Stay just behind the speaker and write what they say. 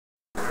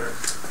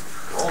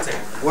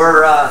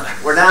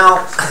We're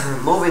now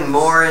moving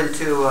more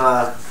into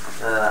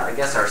I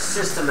guess our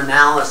system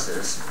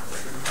analysis.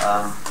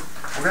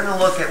 We're going to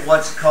look at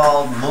what's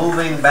called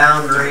moving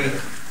boundary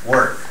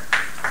work.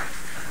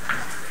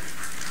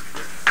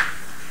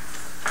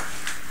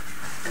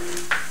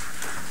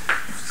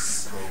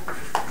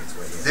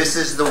 This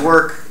is the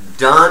work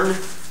done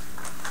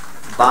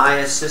by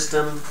a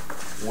system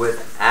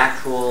with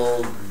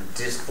actual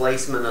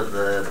displacement of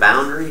the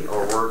boundary,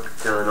 or work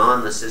done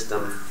on the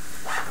system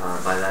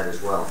by that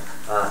as well.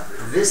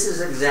 This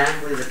is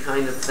exactly the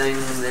kind of thing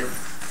that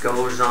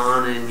goes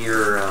on in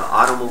your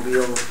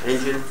automobile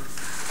engine.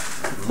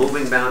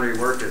 Moving boundary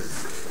work is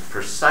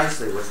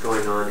precisely what's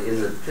going on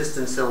in the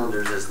piston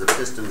cylinders as the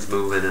pistons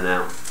move in and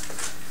out.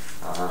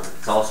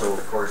 It's also,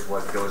 of course,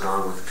 what goes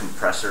on with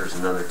compressors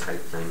and other type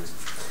things.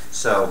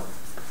 So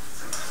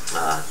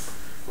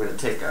we're going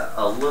to take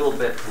a little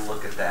bit to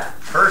look at that.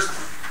 First,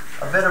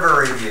 a bit of a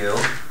review.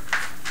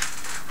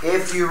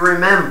 If you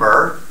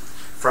remember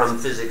from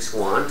Physics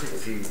 1,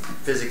 if you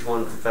Physics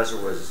 1 professor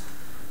was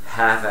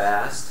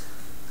half-assed,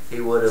 he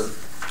would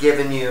have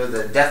given you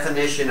the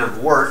definition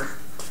of work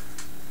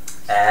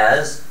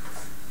as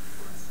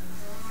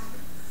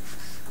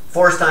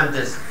force times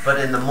distance, but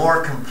in the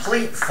more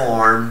complete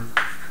form,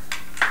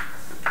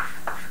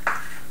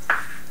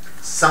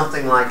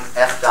 something like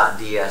F dot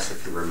ds,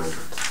 if you remember.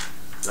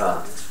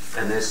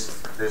 And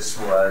this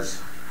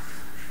was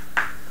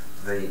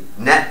the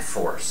net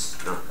force.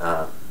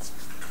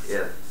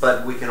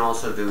 But we can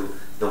also do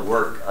the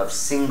work of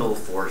single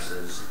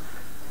forces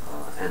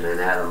and then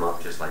add them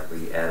up just like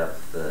we add up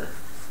the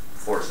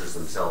forces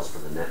themselves for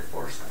the net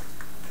force.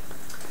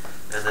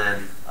 And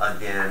then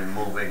again,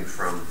 moving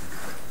from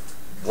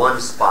one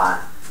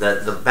spot,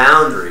 the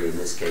boundary in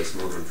this case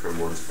moving from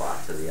one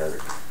spot to the other.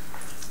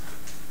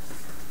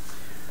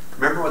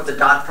 Remember what the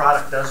dot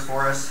product does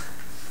for us?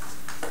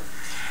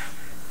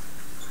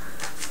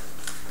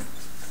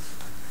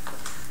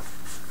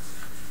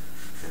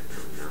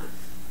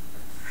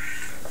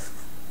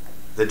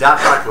 The dot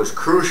product was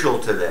crucial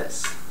to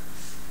this.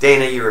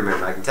 Dana, you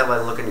remember. I can tell by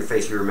the look on your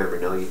face you remember.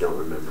 No, you don't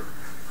remember.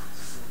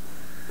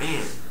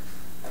 Man.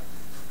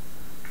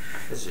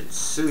 This should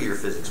sue your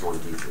Physics 1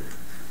 teacher.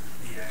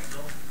 The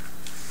angle?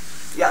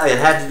 Yeah, it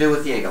had to do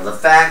with the angle. The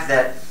fact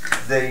that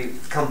the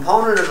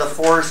component of the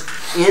force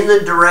in the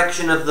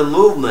direction of the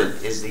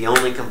movement is the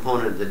only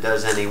component that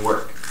does any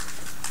work.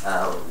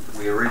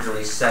 We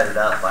originally set it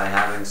up by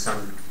having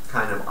some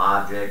kind of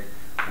object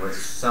with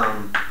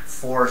some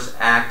force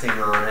acting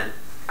on it,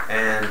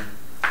 and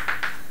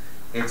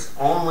it's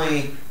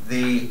only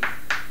the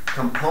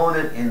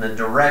component in the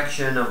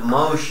direction of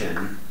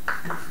motion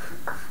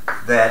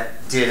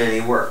that did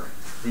any work.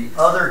 The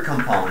other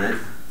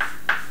component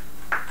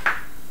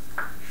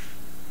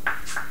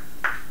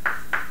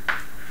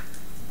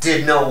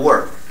did no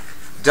work.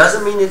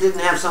 Doesn't mean it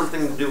didn't have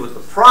something to do with the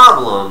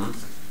problem,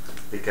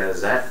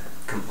 because that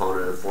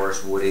component of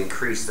force would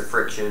increase the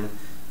friction,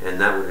 and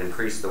that would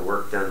increase the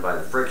work done by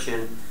the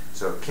friction,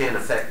 so it can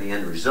affect the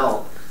end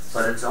result,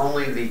 but it's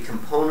only the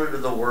component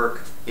of the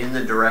work in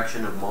the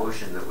direction of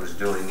motion that was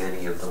doing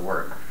any of the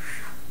work.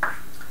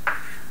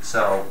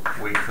 So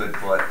we could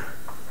put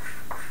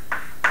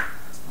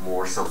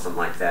more something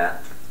like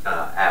that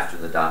after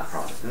the dot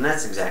product, and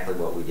that's exactly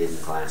what we did in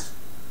class.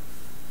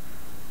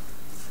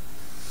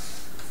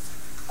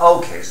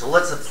 Okay, so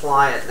let's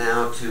apply it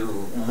now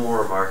to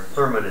more of our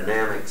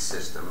thermodynamic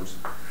systems.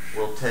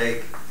 We'll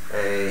take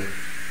a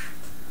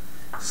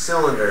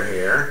cylinder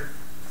here,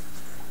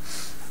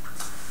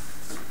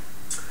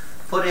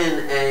 put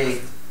in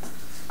a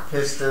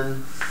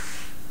piston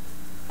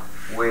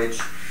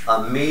which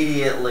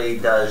immediately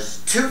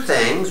does two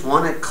things.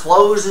 One, it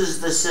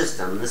closes the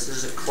system. This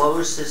is a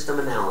closed system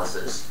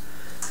analysis,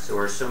 so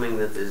we're assuming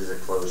that this is a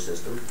closed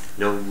system.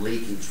 No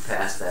leakage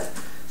past that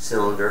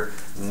cylinder,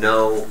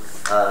 no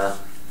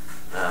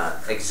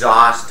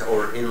exhaust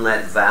or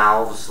inlet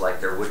valves like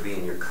there would be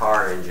in your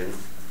car engine.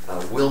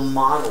 We'll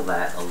model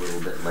that a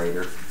little bit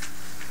later,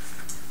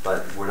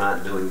 but we're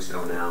not doing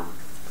so now.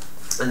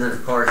 And then,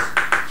 of course,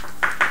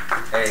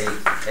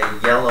 a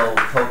yellow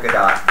polka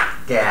dot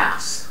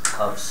gas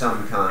of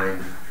some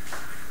kind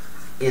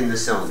in the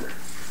cylinder.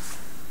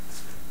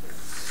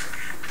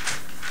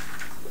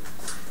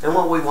 And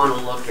what we want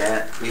to look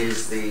at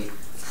is the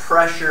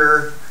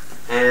pressure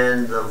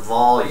and the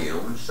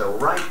volume. So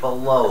right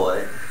below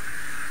it,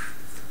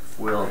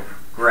 we'll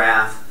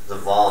graph the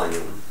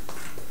volume.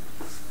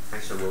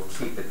 Actually, we'll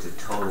keep it to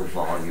total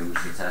volume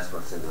since that's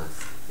what's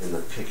in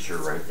the picture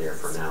right there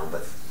for now.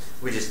 But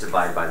we just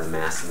divide by the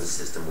mass in the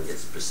system. We get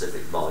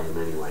specific volume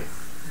anyway.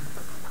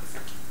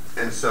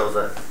 And so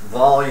the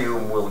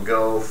volume will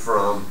go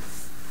from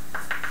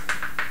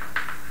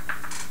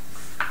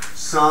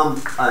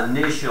some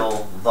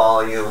initial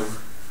volume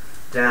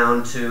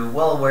down to,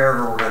 well,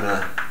 wherever we're going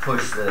to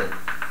push the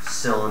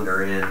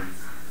cylinder in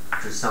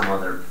to some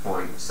other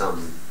point,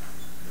 some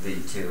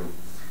V2.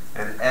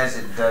 And as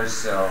it does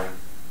so,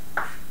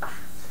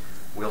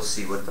 we'll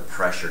see what the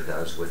pressure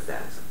does with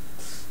that.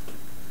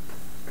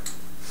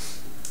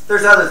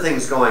 there's other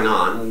things going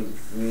on.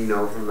 You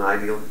know, from the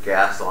ideal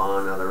gas law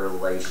and other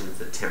relations,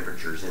 the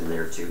temperature's in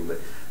there too. But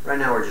right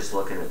now we're just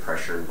looking at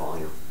pressure and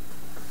volume.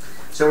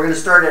 So we're going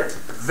to start at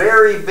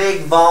very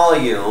big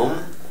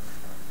volume,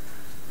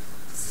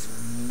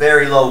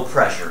 very low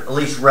pressure, at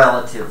least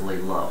relatively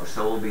low.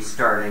 So we'll be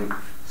starting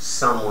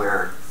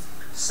somewhere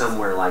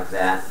like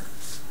that.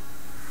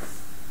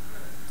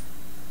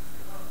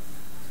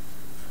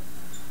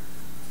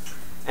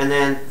 And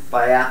then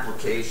by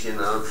application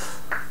of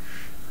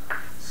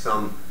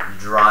some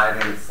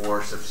driving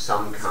force of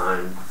some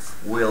kind,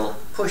 we'll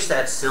push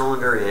that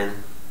cylinder in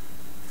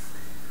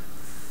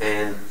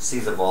and see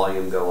the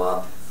volume go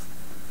up.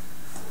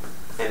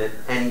 And at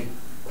any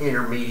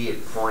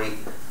intermediate point,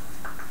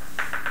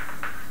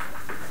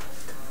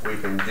 we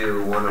can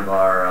do one of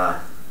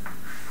our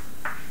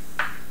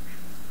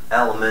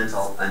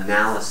elemental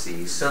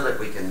analyses so that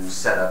we can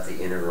set up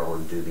the integral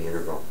and do the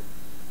integral.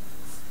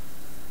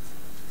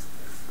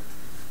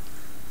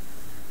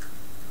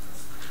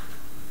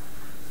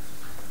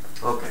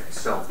 Okay,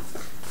 so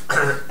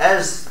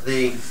as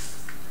the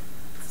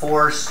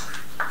force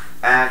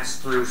acts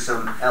through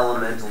some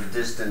elemental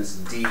distance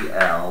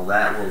dl,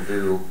 that will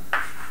do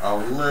a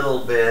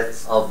little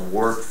bit of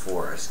work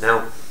for us.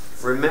 Now,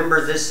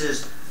 remember, this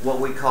is what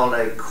we call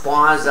a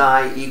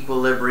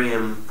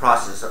quasi-equilibrium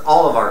process.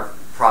 All of our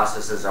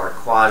processes are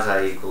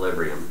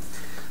quasi-equilibrium,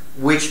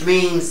 which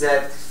means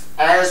that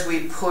as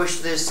we push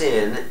this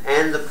in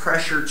and the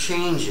pressure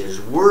changes,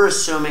 we're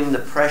assuming the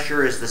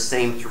pressure is the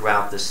same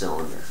throughout the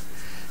cylinder.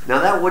 Now,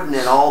 that wouldn't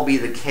at all be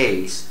the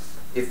case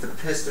if the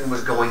piston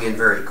was going in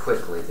very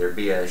quickly. There'd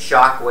be a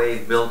shock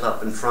wave built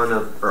up in front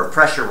of, or a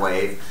pressure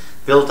wave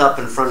built up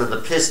in front of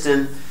the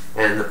piston,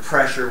 and the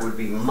pressure would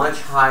be much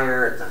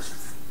higher at the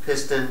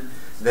piston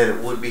than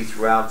it would be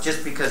throughout,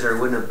 just because there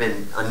wouldn't have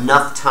been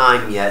enough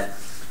time yet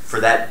for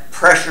that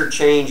pressure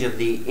change of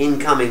the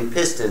incoming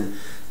piston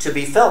to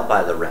be felt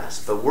by the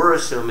rest. But we're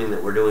assuming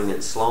that we're doing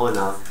it slow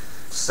enough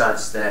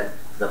such that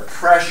the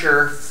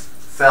pressure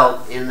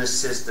felt in the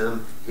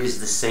system is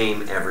the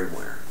same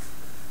everywhere.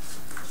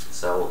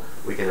 So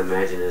we can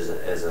imagine as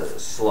a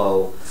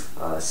slow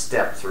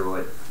step through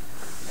it.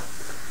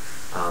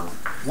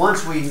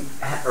 Once we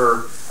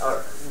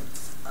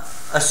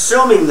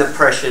assuming the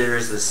pressure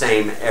is the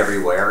same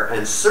everywhere,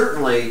 and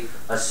certainly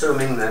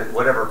assuming that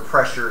whatever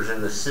pressure is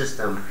in the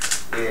system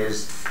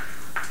is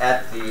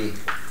at the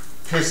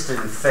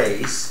piston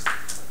face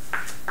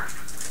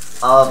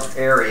of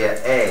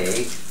area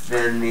A,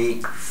 then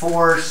the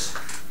force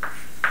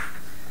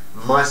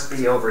must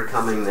be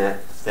overcoming that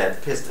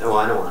piston. Oh,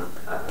 I don't want.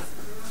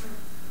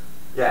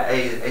 Yeah, A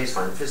is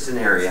fine. Piston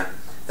area.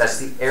 That's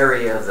the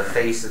area of the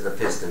face of the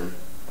piston,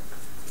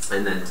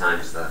 and then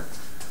times the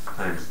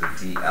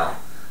dl.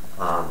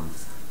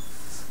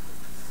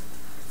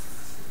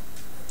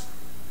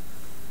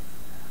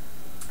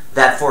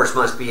 That force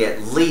must be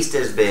at least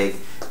as big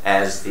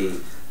as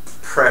the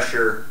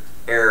pressure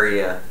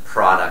area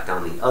product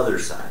on the other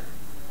side.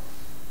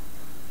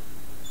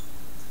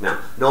 Now,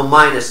 no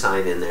minus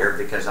sign in there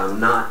because I'm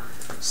not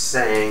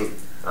saying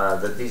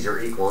that these are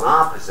equal and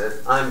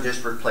opposite. I'm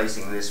just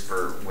replacing this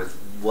with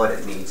what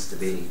it needs to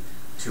be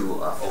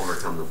to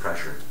overcome the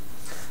pressure.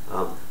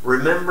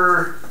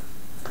 Remember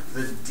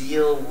the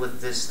deal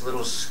with this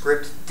little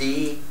script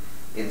D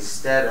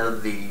instead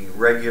of the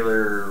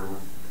regular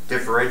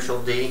differential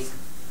D?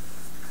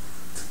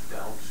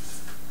 Del.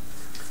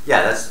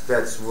 Yeah,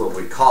 that's what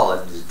we call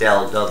it, is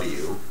del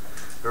W.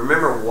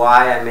 Remember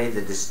why I made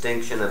the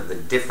distinction of the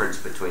difference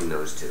between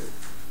those two?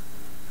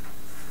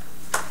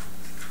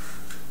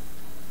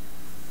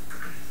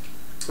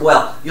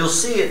 Well, you'll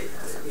see it.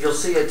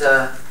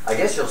 I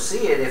guess you'll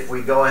see it if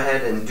we go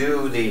ahead and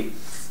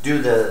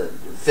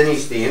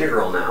finish the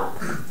integral now.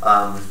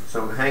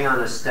 So hang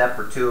on a step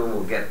or two, and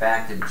we'll get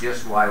back to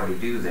just why we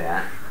do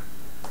that.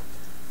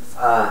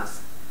 A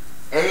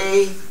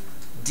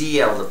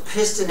dl, the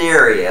piston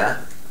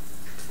area,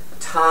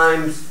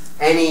 times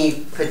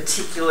any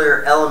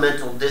particular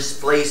elemental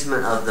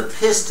displacement of the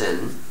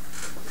piston,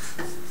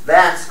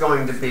 that's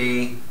going to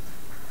be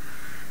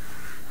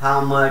how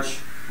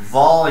much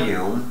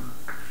volume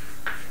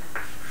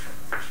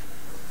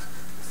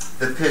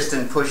the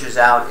piston pushes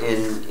out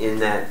in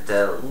that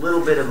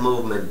little bit of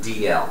movement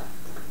dl.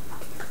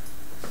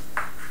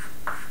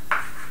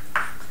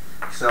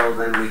 So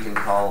then we can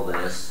call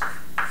this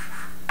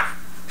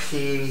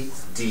P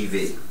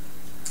dV.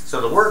 So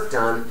the work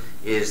done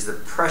is the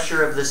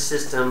pressure of the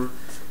system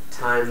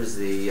times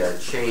the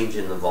change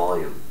in the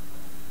volume.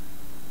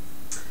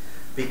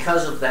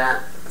 Because of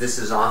that, this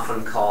is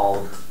often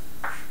called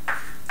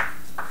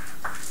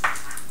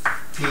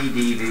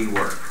PdV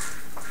work.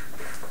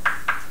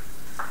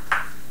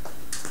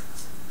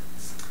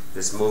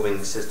 This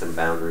moving system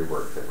boundary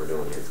work that we're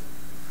doing here.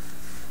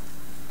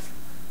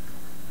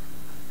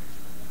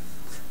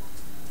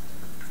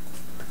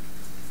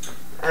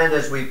 And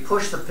as we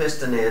push the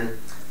piston in,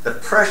 the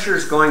pressure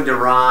is going to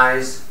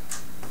rise,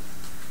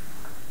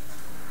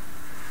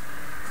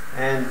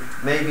 and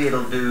maybe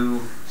it'll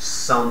do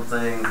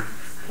something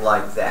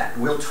like that.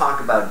 We'll talk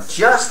about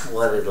just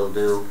what it'll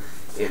do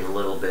in a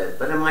little bit,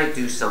 but it might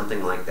do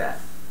something like that.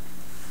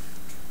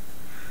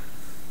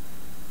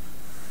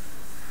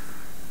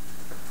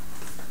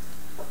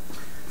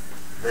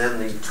 Then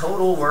the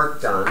total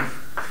work done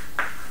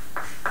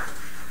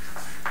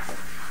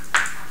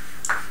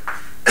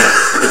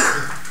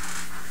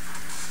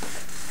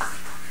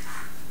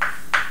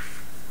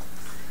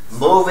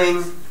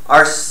moving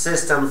our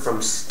system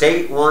from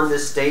state 1 to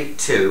state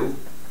 2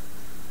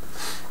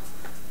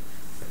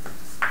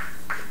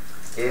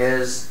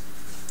 is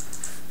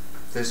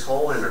this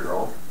whole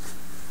integral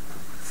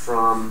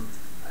from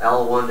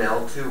L1 to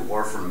L2,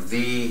 or from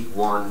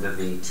V1 to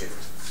V2.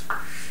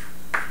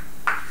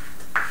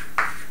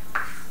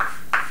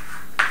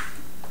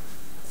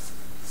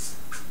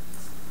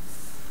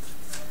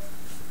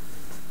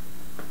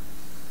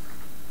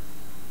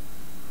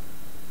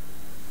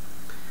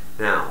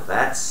 Now,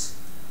 that's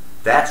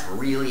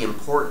really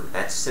important.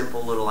 That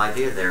simple little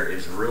idea there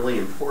is really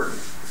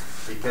important,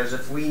 because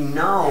if we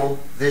know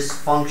this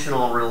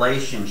functional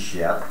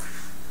relationship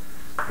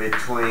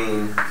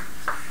between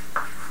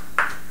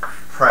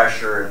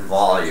pressure and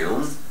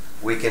volume,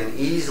 we can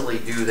easily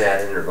do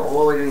that integral.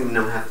 Well, we don't even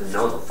have to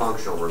know the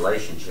functional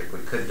relationship. We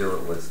could do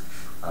it with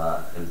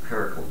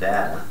empirical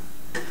data.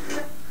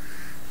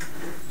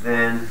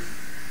 Then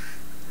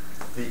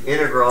the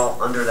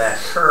integral under that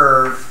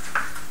curve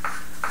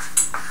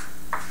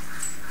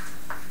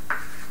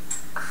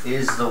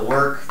is the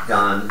work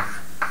done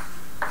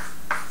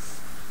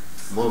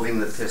moving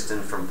the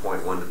piston from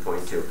point 1 to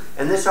point 2.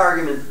 And this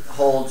argument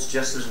holds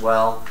just as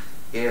well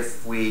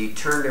if we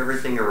turned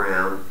everything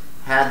around,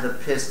 had the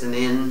piston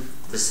in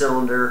the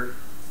cylinder,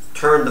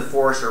 turned the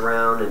force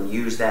around and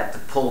used that to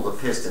pull the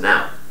piston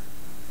out.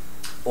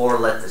 Or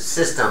let the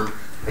system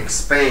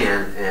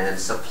expand and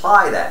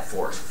supply that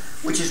force,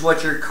 which is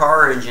what your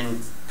car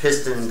engine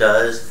piston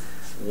does.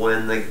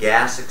 When the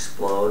gas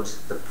explodes,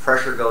 the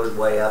pressure goes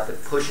way up,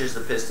 it pushes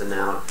the piston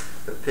out,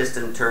 the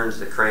piston turns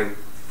the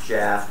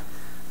crankshaft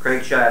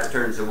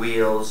turns the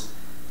wheels,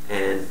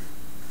 and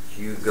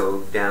you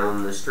go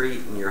down the street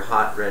in your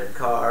hot red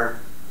car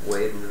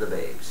waving to the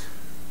babes.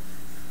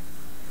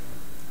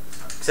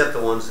 Except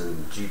the ones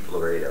in Jeep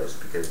Laredos,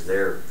 because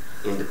they're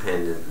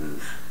independent and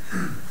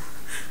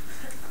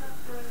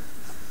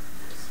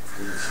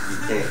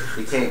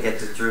you can't get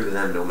through to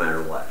them no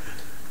matter what.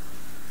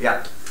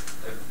 Yeah.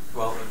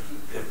 Well,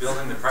 if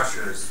building the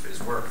pressure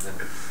is work, then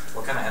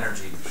what kind of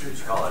energy should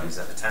you call it? Is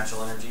that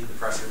potential energy, the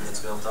pressure that's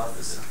built up?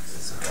 Is it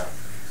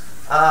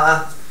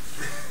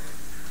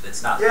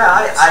it's not. Yeah,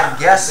 I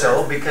guess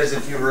so, because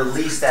if you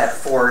release that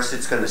force,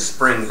 it's going to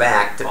spring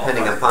back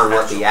depending upon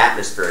what the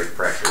atmospheric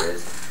pressure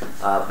is.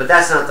 But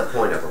that's not the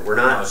point of it. We're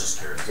not. I was just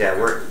curious. Yeah,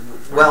 we're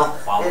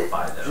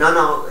qualified though.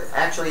 No,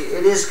 actually,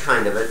 it is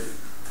kind of it.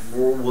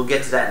 We'll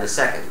get to that in a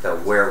second, though,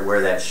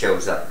 where that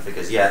shows up,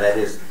 because yeah, that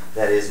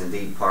is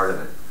indeed part of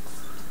it.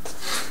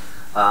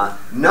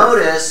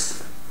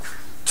 Notice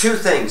two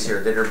things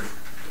here that are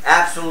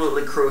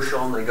absolutely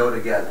crucial, and they go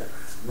together.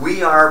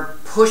 We are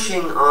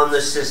pushing on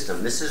the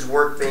system. This is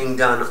work being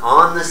done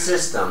on the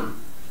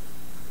system,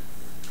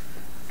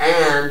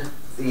 and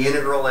the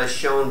integral as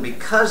shown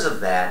because of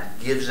that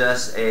gives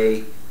us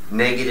a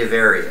negative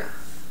area.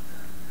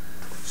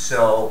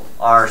 So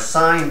our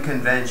sign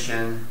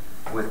convention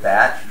with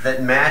that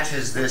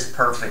matches this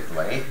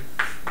perfectly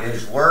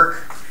is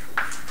work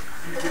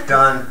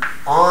done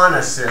on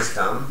a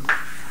system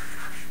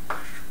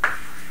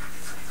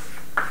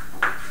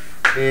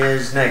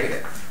is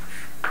negative.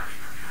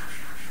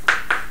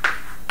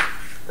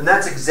 And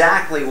that's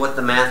exactly what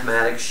the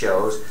mathematics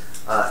shows.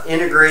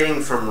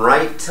 Integrating from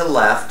right to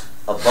left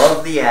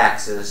above the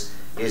axis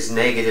is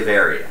negative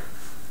area.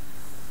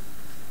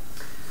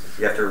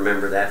 You have to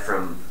remember that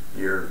from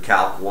your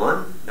Calc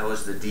 1. That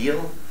was the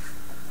deal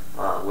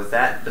with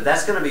that. But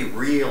that's going to be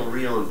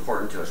real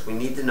important to us. We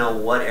need to know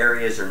what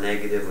areas are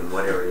negative and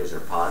what areas are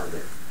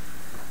positive.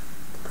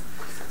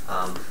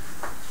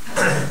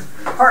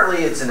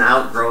 Partly it's an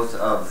outgrowth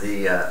of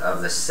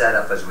the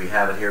setup as we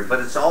have it here, but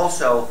it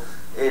also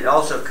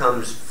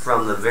comes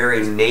from the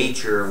very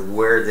nature of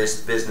where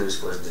this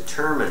business was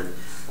determined.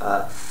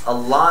 A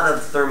lot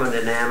of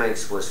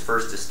thermodynamics was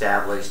first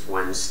established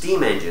when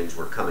steam engines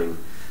were coming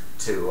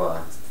to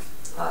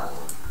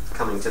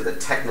the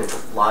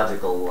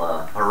technological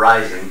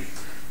horizon,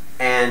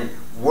 and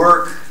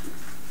work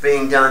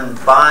being done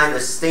by the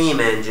steam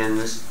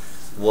engines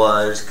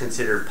was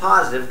considered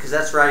positive, because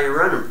that's why you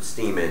run a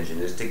steam engine,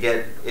 is to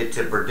get it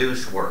to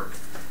produce work.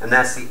 And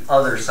that's the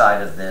other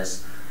side of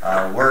this.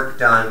 Work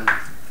done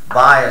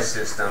by a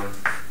system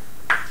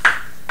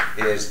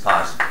is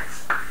positive.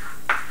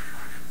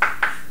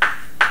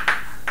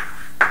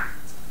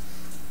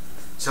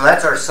 So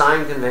that's our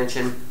sign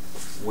convention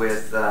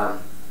with the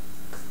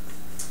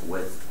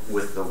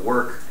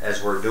work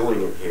as we're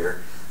doing it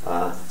here.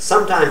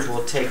 Sometimes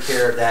we'll take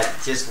care of that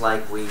just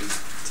like we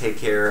take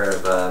care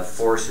of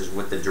forces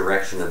with the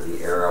direction of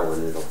the arrow,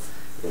 and it'll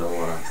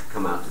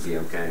come out to be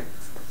okay.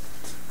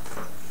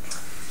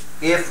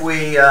 if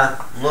we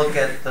look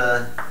at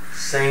the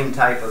same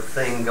type of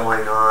thing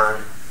going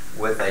on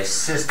with a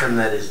system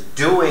that is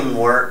doing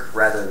work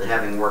rather than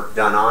having work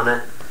done on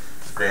it,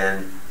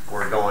 then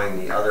we're going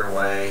the other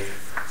way.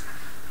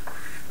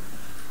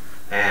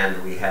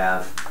 And we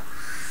have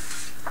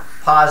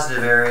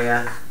positive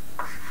area.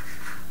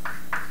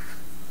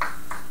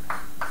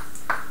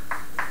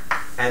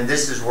 And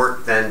this is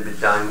work then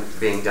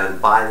being done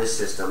by the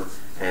system,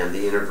 and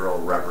the integral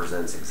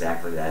represents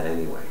exactly that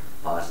anyway.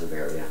 Positive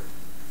area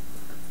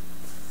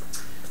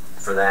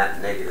for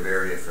that, negative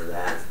area for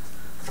that,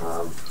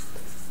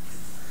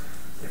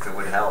 if it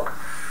would help.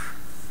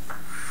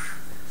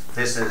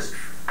 This is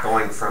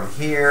going from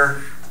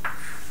here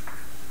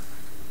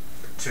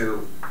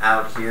to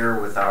out here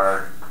with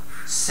our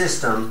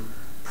system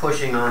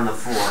pushing on the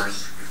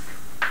force,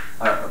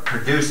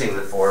 producing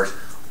the force,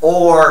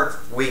 or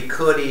we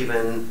could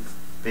even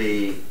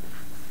be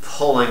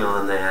pulling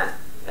on that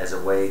as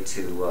a way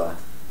to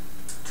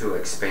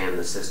expand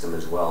the system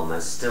as well, and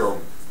that's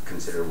still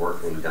considered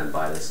work being done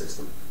by the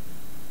system.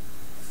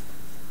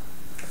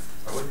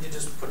 Or wouldn't you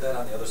just put that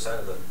on the other side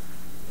of the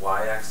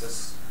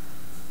y-axis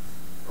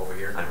over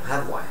here? I don't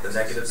have y-axis. The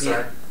negative side?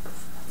 Yeah.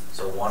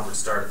 So 1 would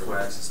start at the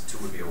y-axis, 2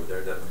 would be over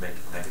there, that would make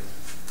it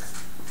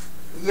negative.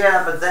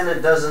 Yeah, but then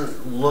it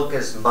doesn't look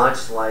as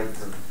much like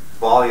the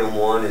volume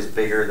 1 is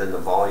bigger than the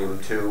volume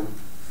 2,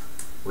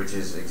 which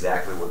is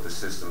exactly what the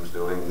system's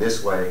doing.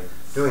 This way,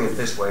 doing it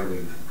this way,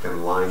 we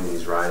can line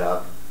these right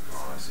up.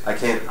 Oh, I see.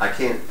 I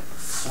can't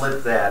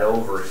flip that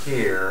over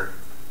here.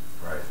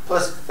 Right.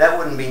 Plus, that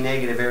wouldn't be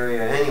negative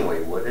area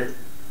anyway, would it?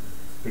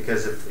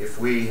 Because if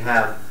we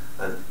have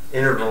an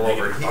integral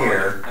over Negative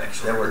here,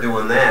 actually. that we're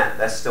doing that,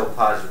 that's still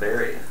positive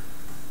area.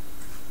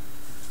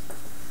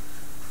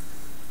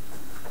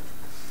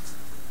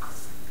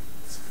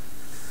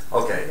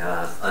 Okay,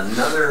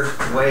 another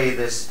way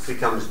this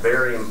becomes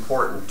very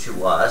important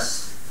to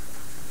us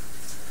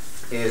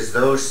is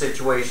those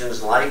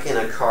situations like in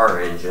a car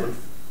engine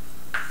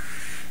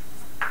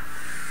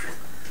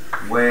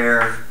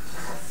where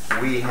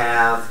we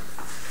have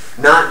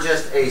not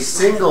just a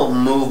single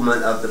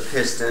movement of the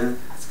piston,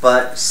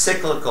 but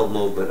cyclical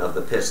movement of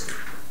the piston,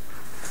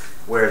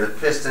 where the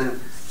piston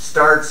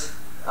starts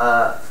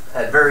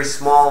at very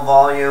small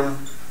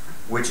volume,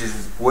 which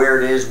is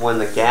where it is when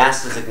the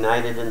gas is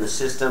ignited in the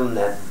system.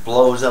 That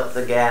blows up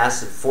the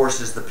gas, it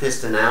forces the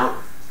piston out.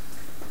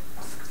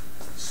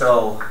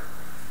 So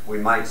we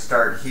might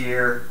start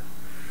here,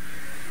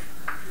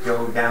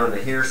 go down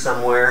to here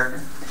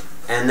somewhere,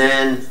 and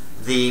then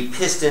the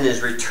piston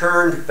is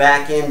returned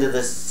back into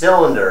the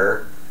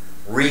cylinder,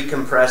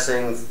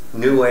 recompressing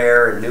new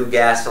air and new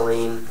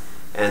gasoline,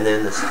 and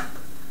then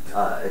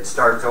it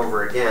starts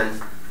over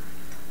again.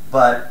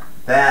 But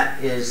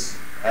that is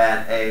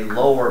at a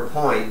lower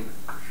point.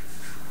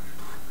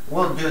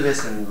 We'll do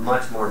this in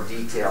much more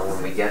detail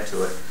when we get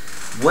to it.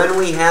 When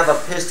we have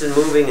a piston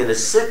moving in a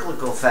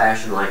cyclical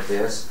fashion like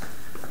this,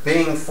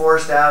 being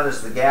forced out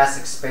as the gas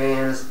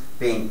expands,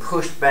 being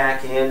pushed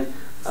back in,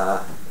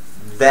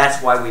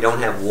 that's why we don't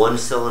have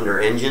one-cylinder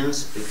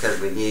engines, because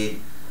we need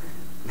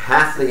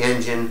half the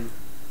engine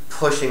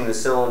pushing the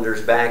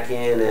cylinders back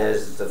in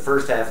as the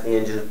first half of the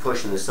engine is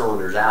pushing the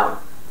cylinders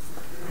out,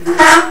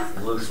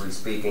 loosely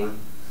speaking.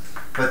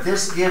 But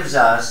this gives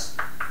us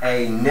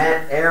a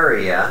net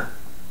area.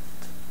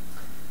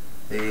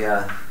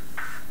 The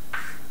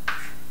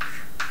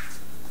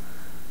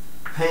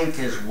pink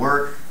is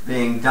work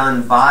being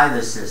done by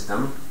the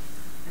system,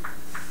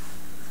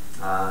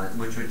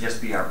 which would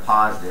just be our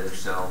positive.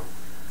 So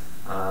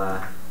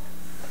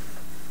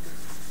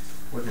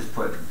we'll just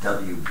put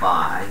W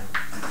by.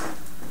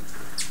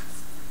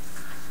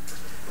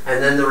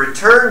 And then the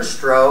return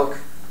stroke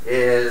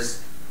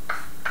is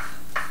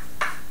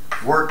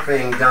work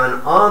being done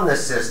on the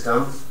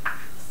system.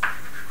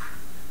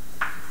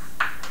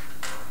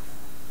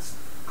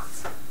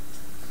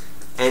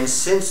 And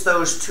since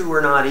those two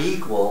are not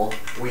equal,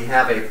 we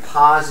have a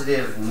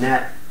positive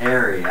net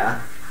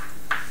area.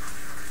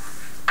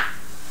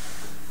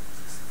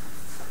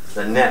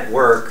 The net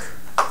work,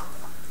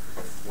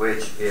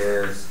 which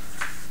is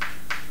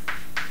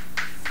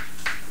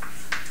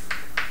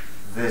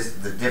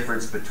the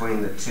difference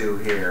between the two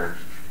here.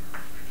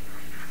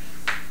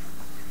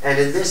 And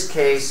in this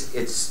case,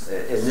 in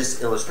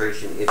this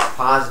illustration, it's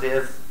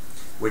positive,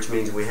 which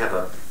means we have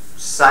a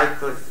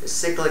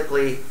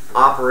cyclically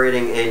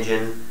operating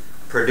engine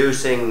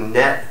producing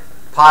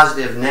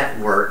positive net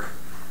work,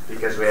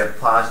 because we have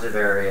positive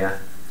area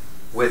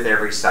with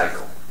every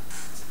cycle.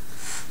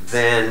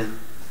 Then,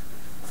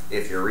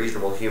 if you're a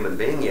reasonable human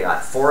being, you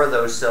got 4 of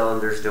those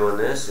cylinders doing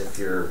this. If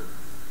you're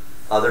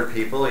other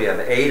people, you have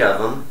 8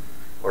 of them,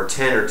 or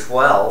 10 or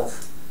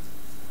 12.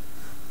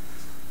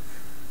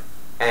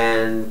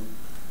 And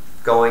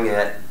going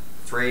at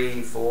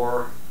 3,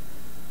 4,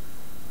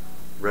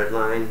 red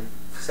line,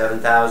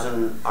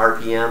 7,000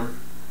 RPM.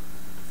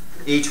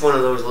 Each one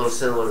of those little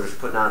cylinders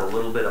putting out a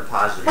little bit of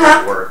positive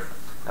work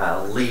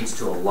leads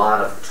to a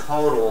lot of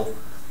total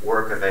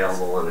work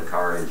available in a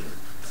car engine.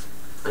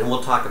 And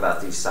we'll talk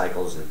about these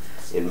cycles and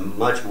in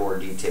much more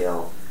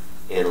detail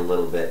in a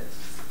little bit.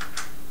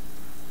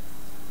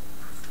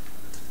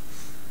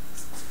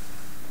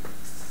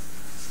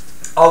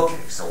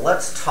 Okay, so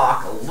let's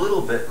talk a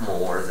little bit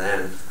more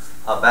then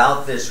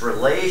about this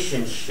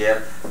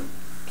relationship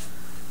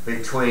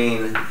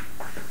between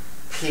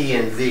P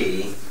and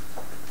V,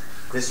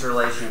 this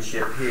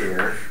relationship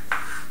here,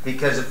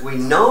 because if we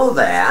know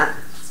that,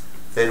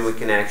 then we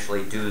can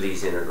actually do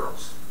these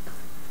integrals.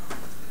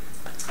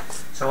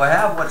 So I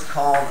have what's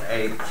called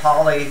a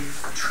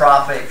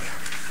polytropic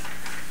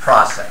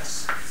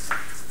process.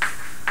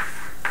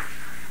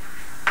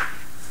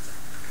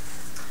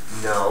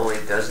 No,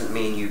 it doesn't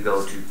mean you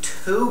go to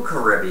 2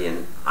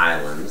 Caribbean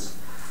islands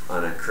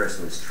on a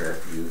Christmas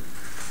trip.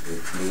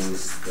 It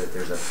means that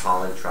there's a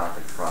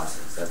polytropic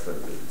process. That's what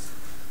it means.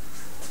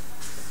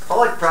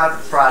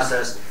 Polytropic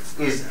process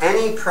is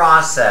any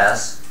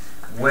process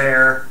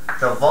where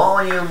the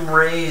volume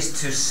raised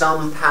to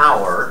some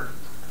power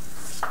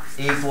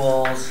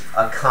equals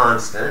a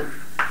constant,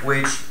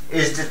 which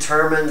is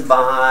determined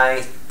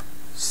by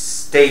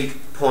state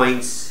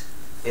points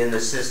in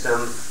the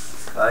system,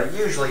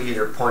 usually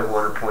either 0.1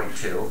 or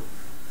 0.2,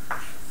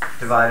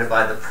 divided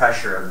by the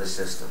pressure of the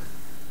system.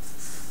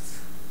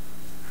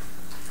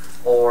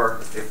 Or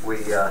if we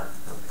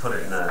put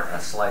it in a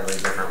slightly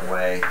different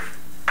way,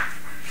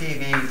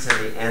 PV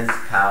to the nth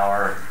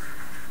power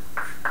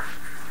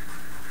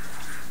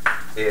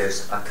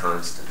is a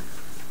constant.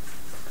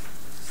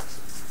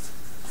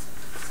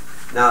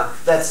 Now,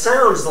 that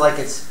sounds like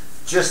it's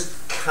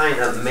just kind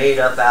of made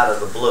up out of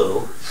the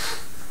blue,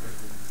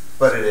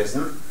 but it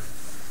isn't,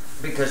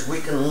 because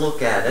we can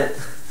look at it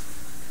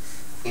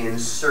in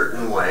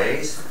certain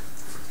ways.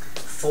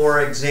 For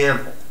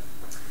example,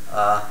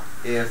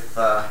 if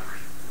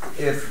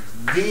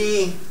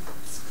V,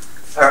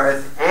 or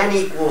if n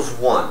equals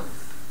 1,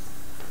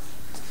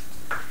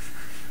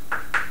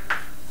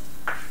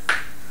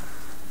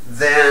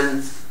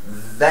 then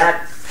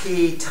that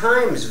P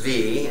times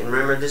V, and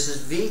remember this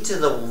is V to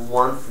the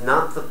 1th,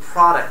 not the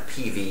product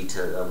PV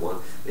to the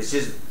 1th, it's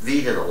just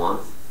V to the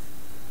 1th.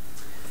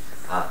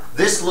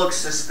 This looks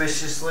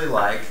suspiciously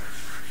like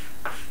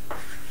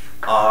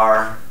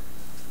our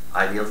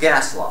ideal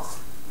gas law,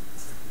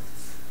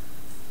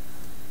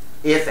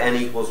 if n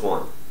equals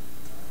 1.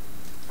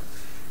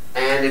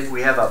 And if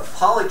we have a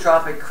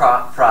polytropic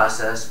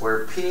process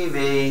where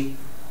PV,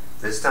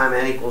 this time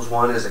n equals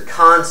 1, is a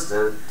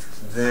constant,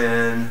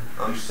 then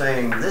I'm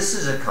saying this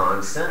is a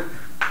constant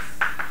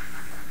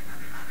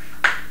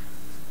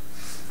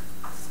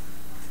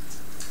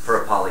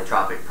for a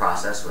polytropic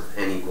process with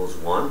n equals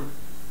 1.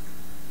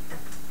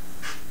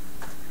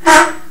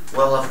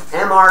 Well, if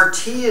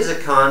MRT is a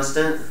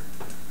constant,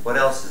 what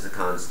else is a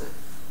constant?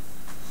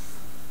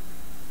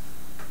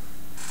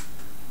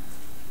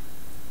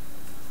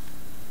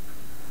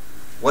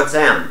 What's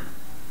M?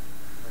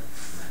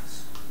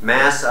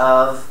 Mass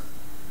of?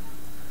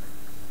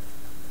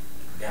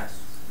 Gas.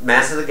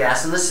 Mass of the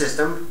gas in the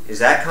system. Is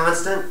that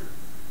constant?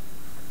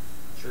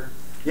 Sure.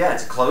 Yeah,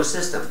 it's a closed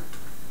system.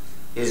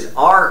 Is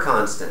R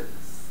constant?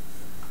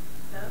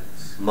 No.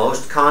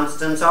 Most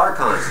constants are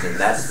constant.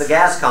 That's the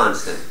gas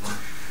constant.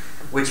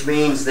 Which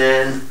means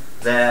then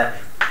that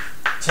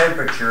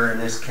temperature in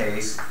this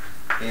case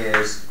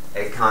is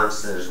a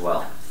constant as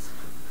well.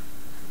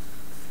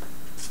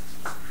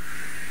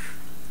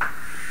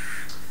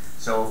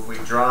 So if we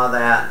draw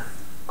that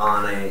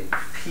on a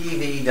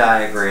PV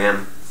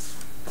diagram,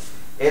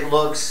 it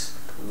looks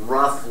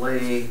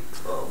roughly,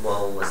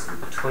 well, let's see,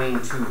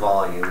 between 2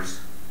 volumes,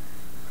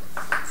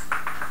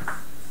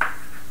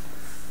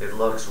 it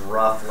looks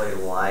roughly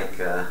like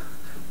this.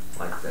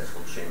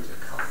 We'll change the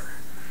color.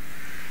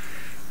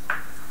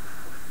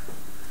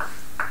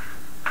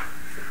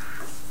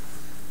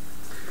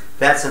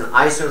 That's an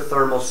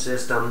isothermal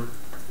system.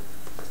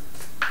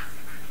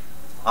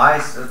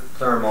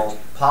 Isothermal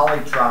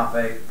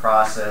polytropic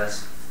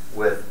process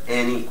with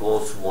n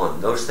equals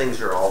 1. Those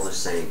things are all the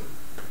same.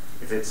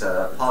 If it's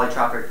a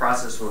polytropic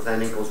process with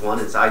n equals 1,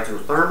 it's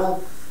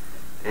isothermal,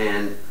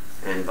 and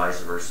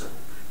vice versa.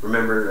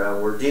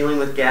 Remember, we're dealing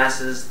with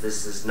gases.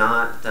 This does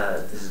not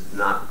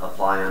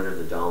apply under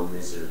the dome.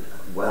 These are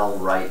well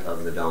right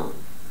of the dome.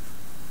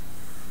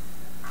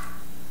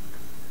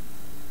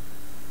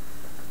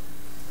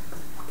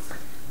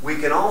 We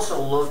can also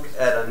look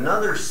at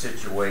another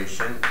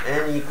situation,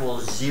 n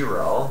equals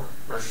 0.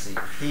 Let's see,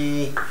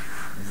 P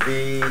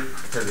V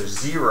to the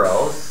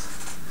 0th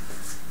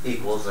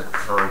equals a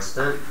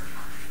constant.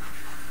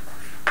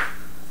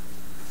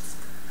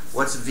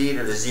 What's V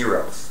to the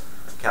 0th?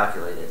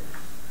 Calculate it.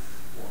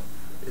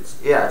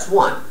 It's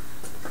 1.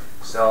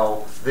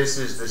 So this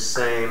is the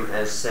same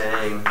as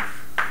saying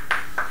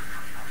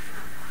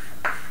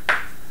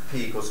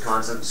P equals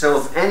constant. So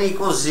if n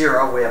equals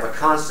 0, we have a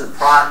constant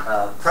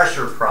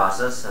pressure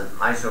process, an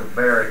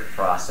isobaric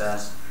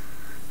process,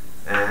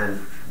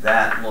 and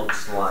that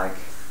looks like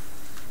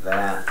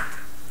that.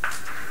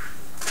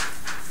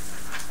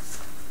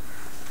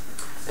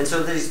 And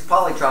so these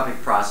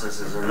polytropic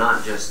processes are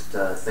not just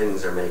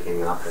things they're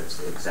making up,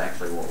 it's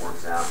actually what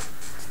works out.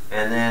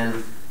 And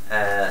then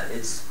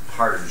it's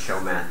harder to show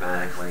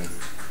mathematically.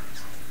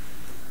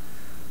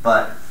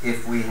 But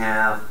if we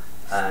have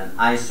an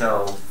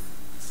ISO,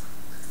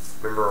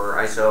 remember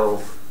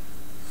ISO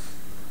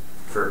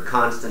for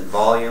constant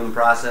volume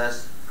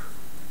process?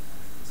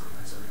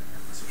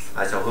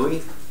 ISO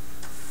Hui?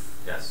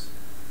 Yes.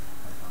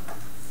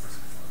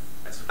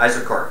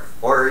 Isochoric,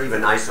 or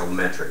even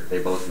isometric, they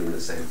both mean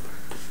the same.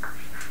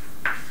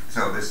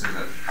 So this is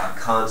a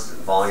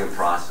constant volume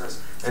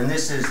process. And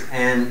this is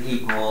n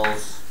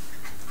equals,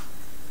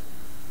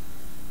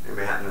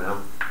 anybody happen to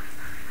know?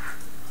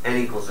 N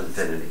equals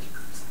infinity.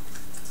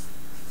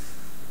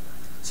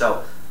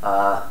 So,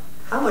 how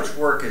much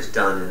work is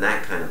done in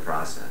that kind of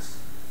process?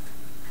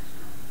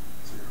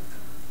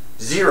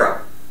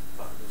 Zero.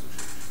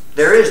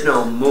 There is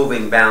no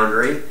moving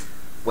boundary.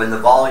 When the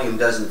volume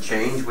doesn't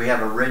change, we have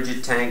a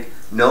rigid tank.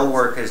 No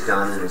work is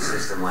done in a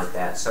system like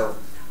that. So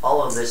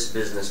all of this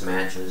business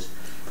matches.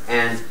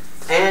 And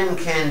n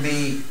can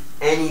be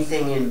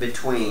anything in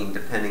between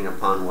depending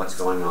upon what's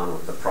going on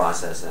with the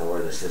process or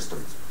the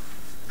system.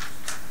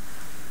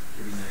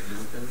 Can it be negative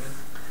infinity?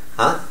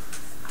 Huh?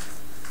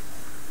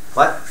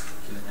 What?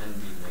 Can n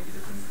be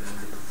negative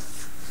infinity?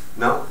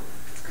 No,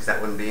 because that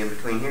wouldn't be in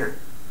between here.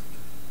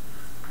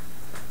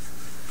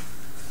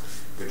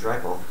 Good try,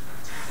 Paul.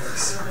 I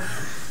was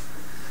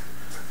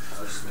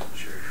just making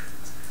sure.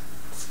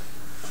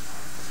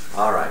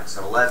 All right,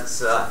 so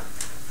let's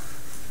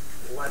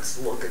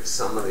look at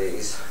some of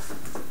these.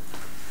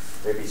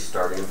 Maybe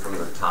starting from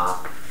the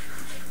top.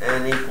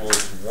 N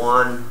equals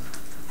 1.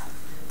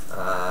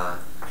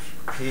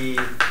 P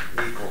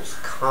equals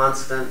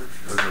constant.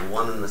 Those are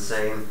one and the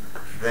same.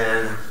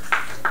 Then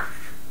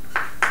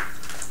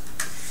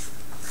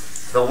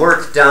the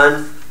work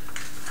done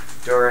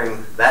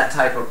during that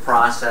type of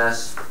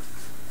process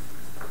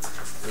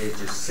is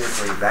just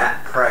simply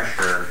that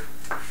pressure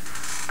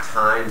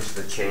times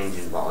the change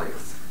in volume.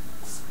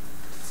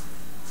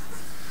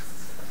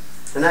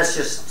 And that's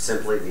just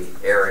simply the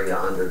area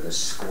under the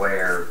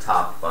square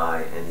topped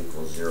by n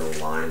equals 0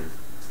 line.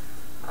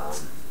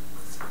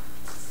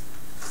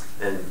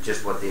 And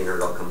just what the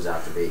integral comes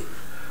out to be.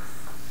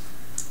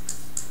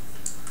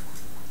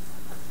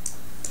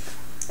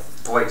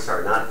 Oh, wait,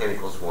 sorry, not n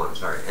equals 1,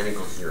 sorry, n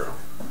equals 0.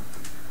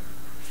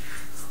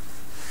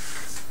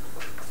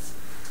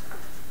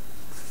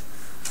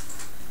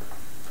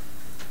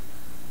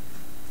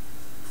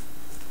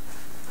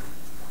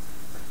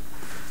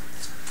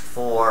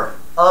 For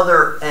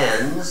other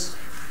n's,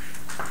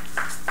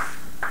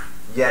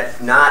 yet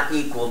not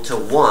equal to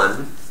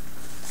 1,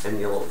 and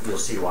you'll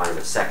see why in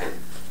a second.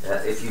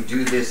 If you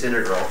do this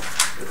integral,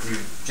 if you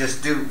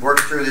just work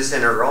through this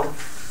integral,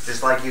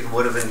 just like you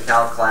would have in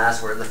calc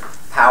class, where the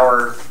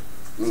power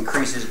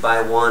increases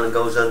by 1 and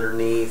goes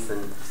underneath,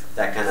 and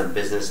that kind of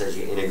business as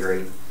you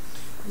integrate,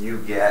 you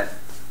get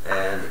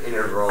an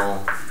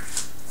integral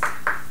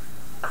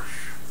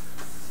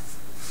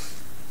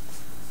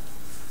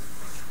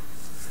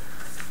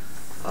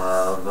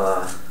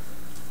of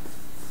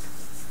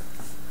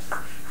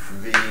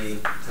v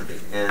to the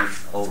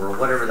nth over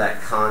whatever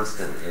that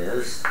constant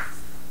is,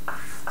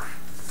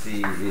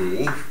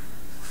 dv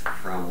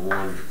from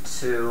 1 to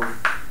 2.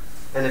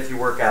 And if you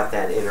work out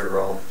that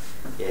integral,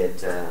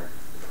 it's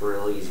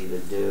real easy to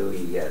do.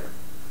 You get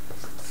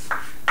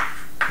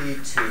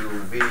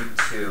p2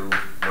 v2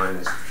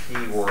 minus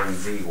p1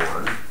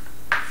 v1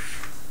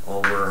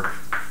 over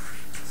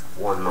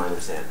 1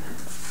 minus n.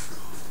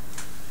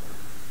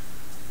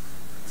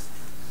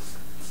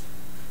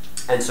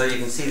 And so you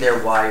can see there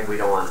why we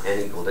don't want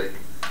n equal to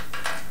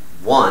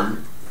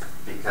 1,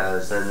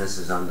 because then this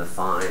is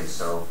undefined.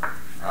 So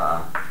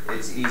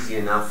it's easy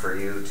enough for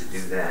you to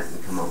do that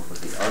and come up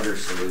with the other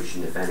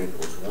solution if n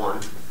equals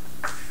 1.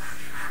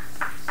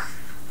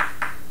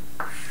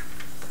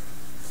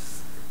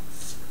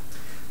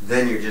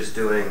 Then you're just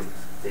doing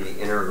the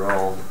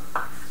integral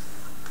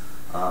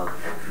of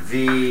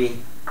v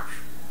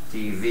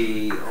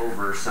dv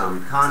over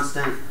some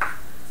constant.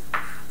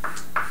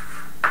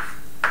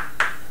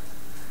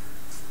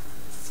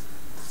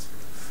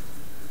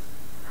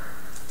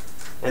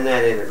 And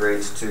that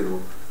integrates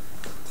to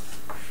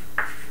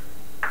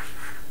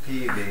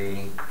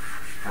PV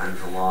times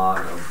the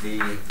log of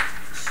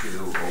V2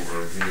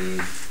 over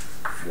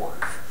V1.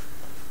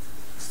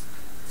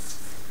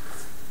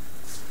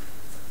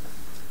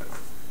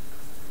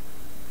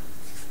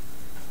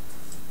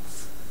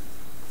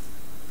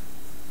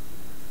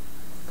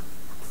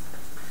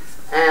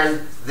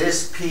 And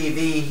this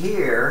PV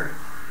here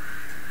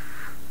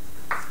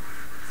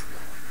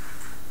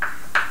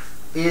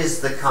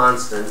is the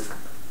constant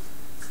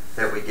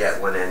that we get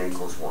when n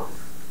equals 1.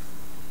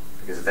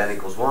 Because if n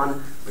equals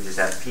 1, we just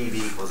have PV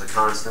equals a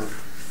constant.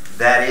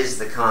 That is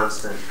the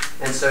constant.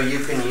 And so you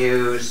can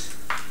use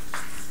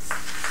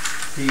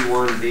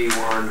P1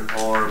 V1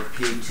 or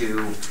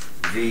P2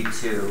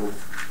 V2,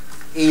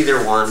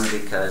 either one,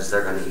 because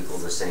they're going to equal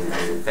the same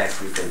thing. In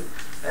fact, you can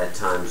at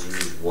times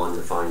use one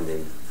to find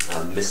the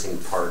missing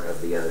part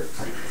of the other.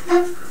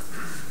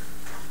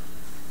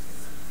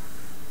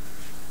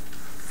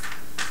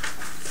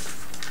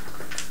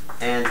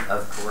 And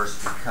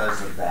course,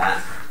 because of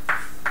that,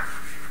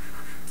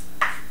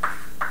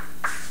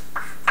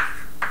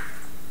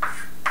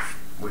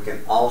 we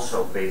can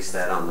also base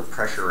that on the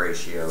pressure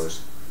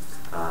ratios.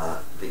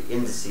 The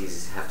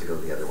indices have to go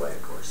the other way,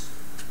 of course,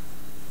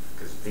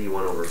 because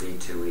V1 over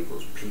V2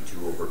 equals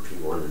P2 over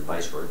P1 and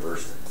vice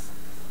versa.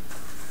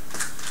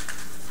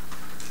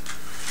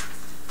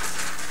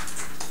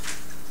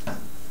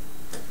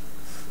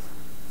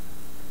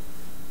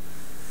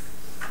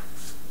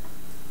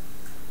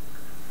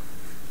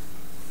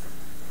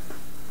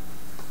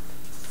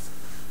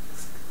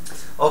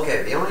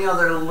 Okay, the only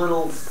other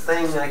little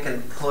thing I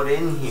can put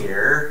in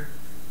here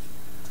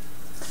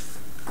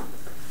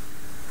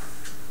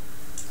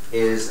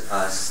is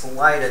a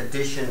slight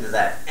addition to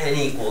that n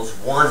equals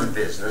 1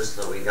 business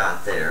that we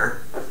got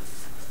there.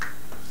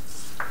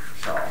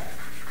 So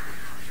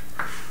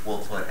we'll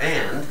put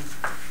and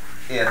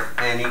if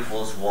n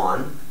equals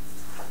 1.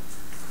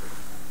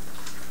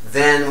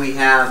 Then we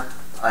have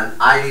an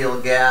ideal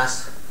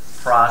gas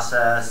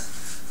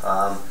process,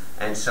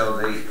 and so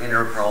the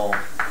integral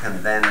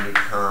can then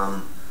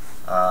become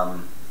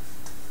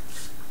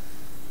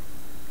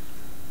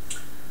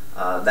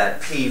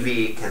that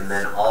PV can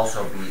then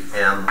also be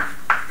MRT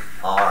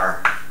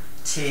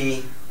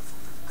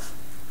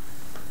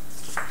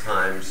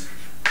times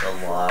the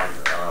log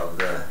of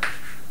the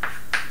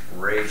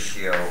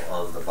ratio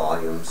of the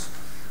volumes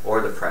or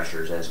the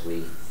pressures as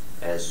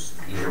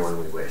either one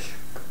we wish.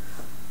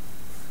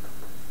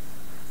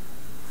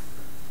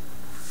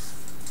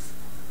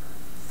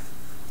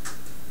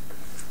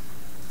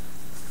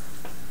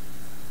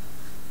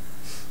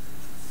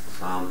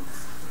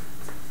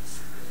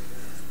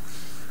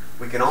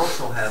 We can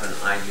also have an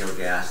ideal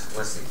gas.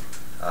 Let's see,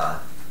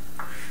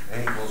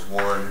 n equals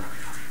 1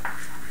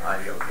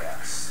 ideal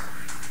gas,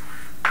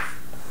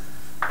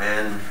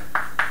 and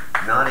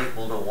not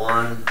equal to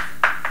 1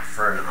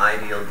 for an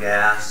ideal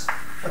gas.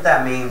 What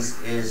that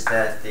means is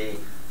that the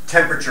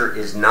temperature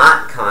is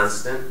not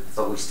constant,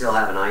 but we still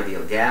have an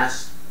ideal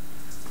gas.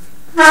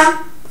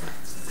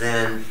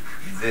 Then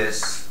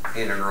this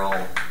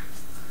integral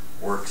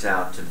works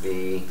out to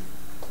be,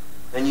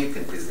 and you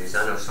can do these.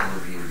 I know some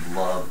of you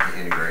love to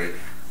integrate,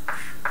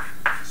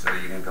 so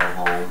you can go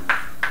home,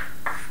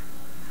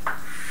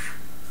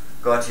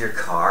 go out to your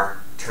car,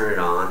 turn it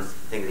on,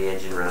 think of the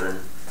engine running.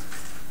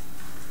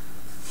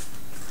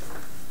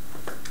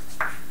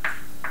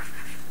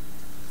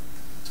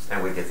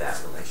 And we get that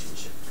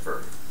relationship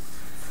for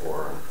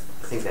I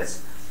think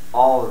that's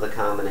all of the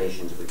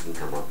combinations we can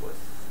come up with.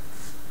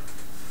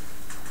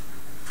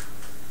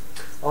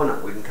 Oh no,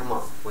 we can come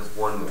up with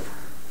one more.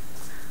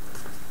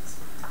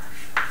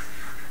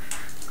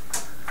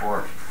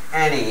 For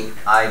any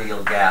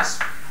ideal gas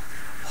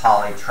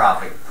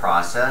polytropic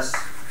process,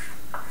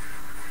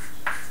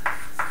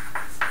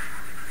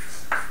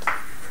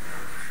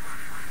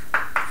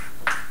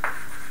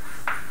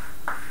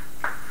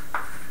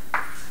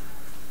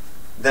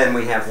 then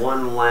we have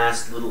one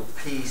last little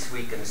piece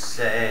we can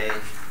say.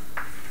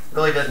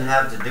 Really doesn't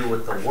have to do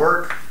with the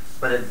work,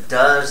 but it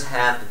does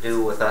have to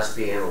do with us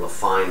being able to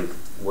find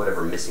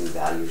whatever missing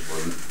values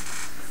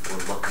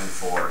we're looking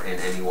for in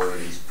any one of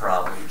these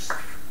problems.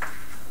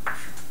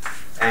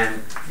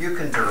 And you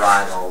can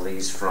derive all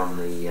these from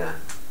the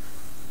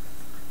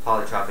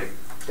polytropic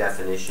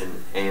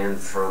definition and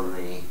from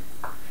the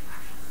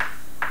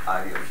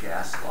ideal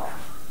gas law.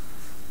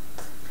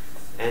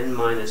 N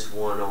minus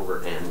 1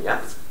 over N,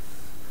 yep.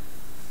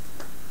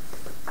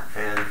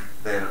 And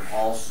then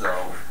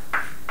also,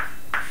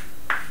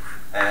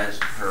 as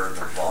per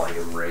the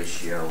volume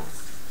ratio,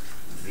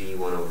 V1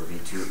 over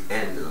V2,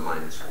 N to the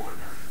minus 1.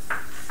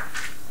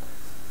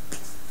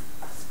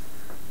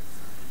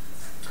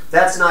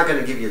 That's not going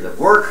to give you the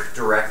work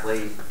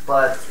directly,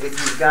 but if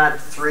you've got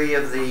 3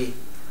 of the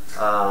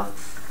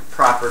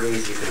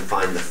properties, you can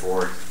find the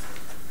 4th.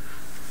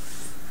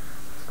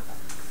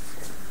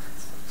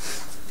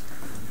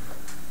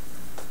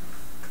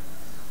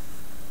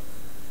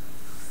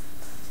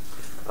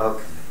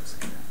 Okay.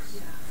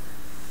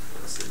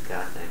 Let's see,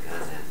 got that.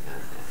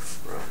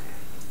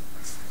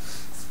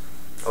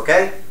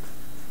 Okay?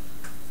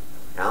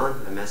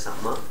 Alan, I messed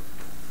something up?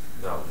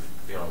 No,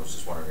 I was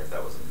just wondering if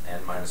that was an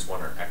n minus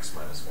 1 or x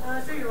minus 1. I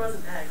figured it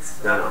wasn't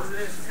X. No.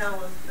 It kind of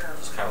looked, It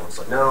just kind of looks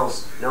like No,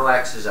 this. no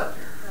X is up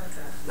here.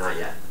 Okay. Not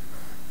yet.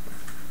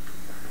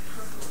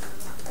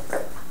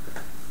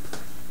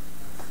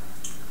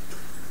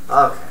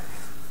 Okay.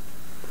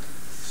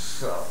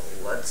 So,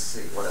 let's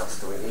see, what else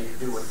do we need to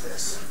do with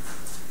this?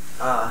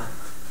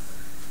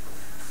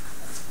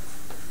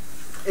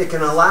 It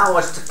can allow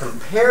us to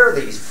compare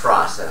these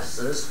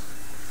processes,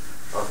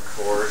 of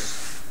course,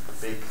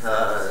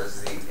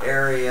 because the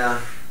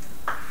area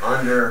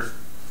under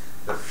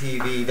the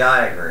PV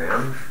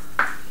diagram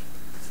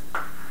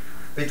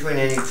between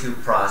any 2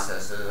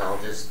 processes,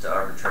 I'll just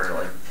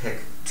arbitrarily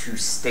pick 2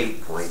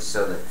 state points,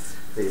 so that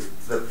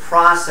the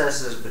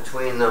processes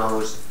between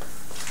those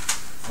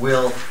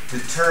will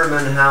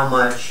determine how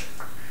much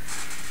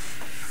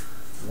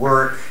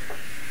work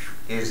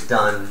is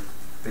done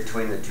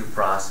between the 2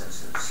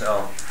 processes.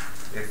 So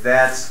if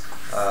that's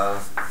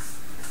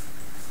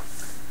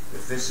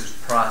if this is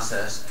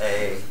process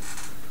A,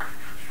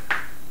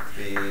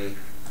 B,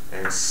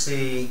 and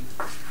C,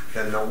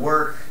 then the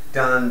work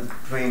done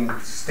between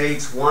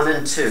states 1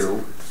 and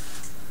 2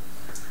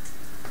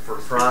 for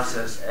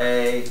process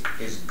A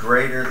is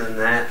greater than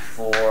that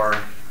for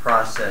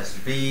process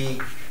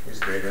B, is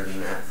greater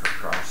than that for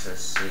process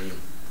C,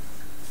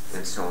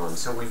 and so on.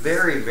 So we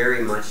very,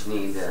 very much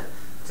need to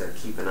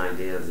keep an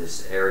idea of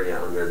this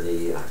area under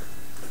the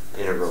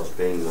integrals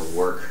being the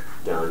work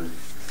done.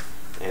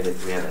 And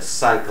if we have a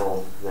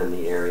cycle, then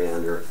the area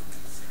under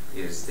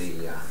is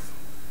the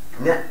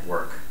net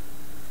work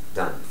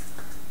done.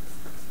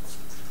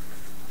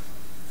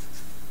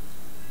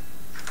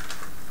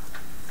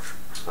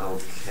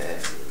 Okay,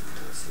 let's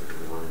see what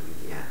we want to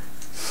do. Yeah.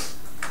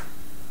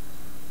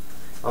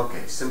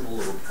 Okay, simple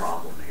little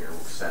problem here we'll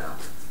set up.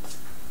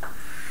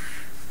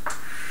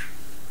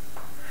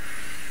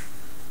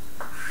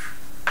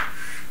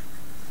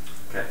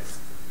 Okay.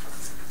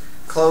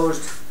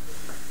 Closed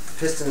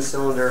piston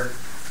cylinder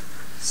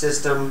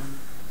system.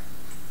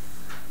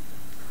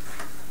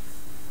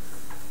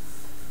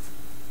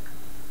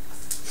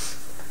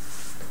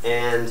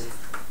 And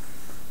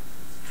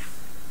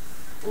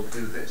we'll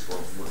do this.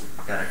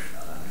 We've got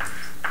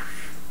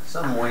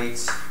some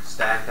weights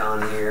stacked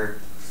on here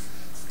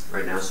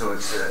right now. So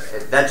it's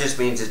that just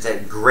means it's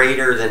at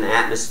greater than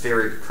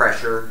atmospheric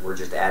pressure. We're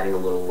just adding a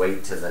little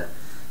weight to the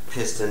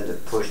piston to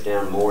push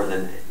down more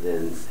than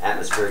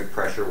atmospheric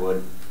pressure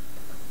would.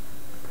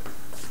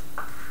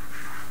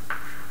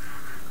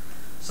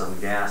 Some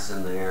gas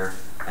in there,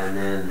 and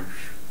then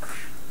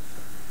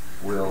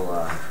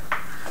we'll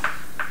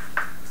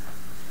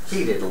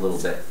heat it a little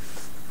bit.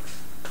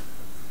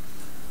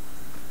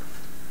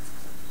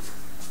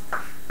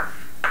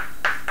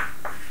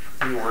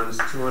 P1's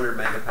 200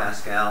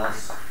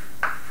 megapascals.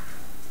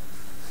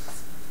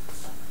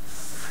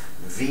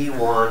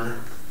 V1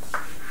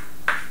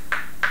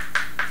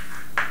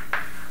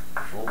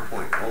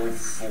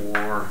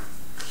 0.04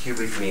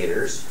 cubic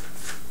meters.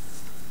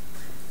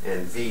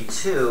 And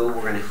V2,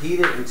 we're going to heat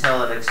it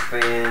until it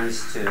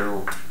expands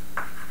to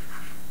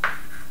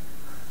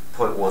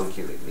 0.1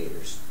 cubic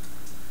meters.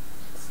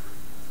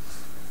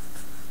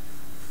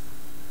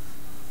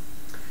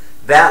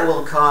 That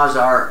will cause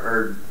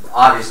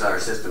obviously our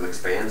system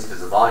expands because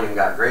the volume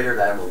got greater.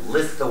 That will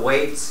lift the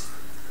weights.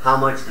 How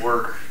much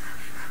work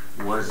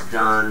was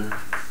done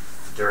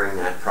during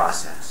that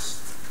process?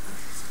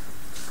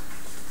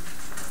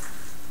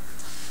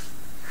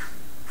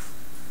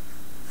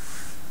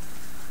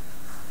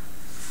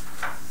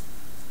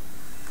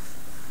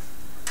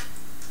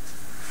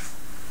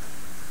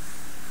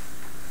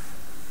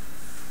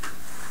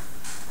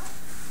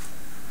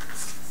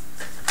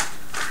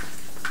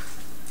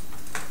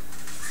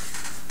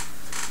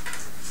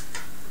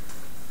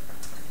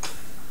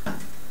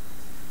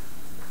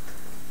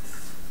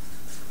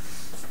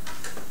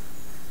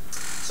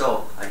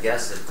 So I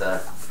guess it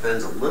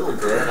depends a little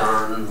bit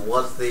on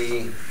what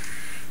the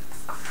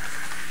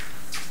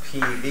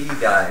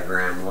PV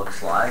diagram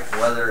looks like,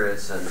 whether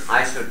it's an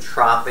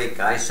isotropic,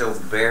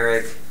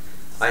 isobaric,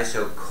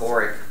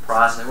 isochoric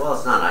process. Well,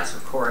 it's not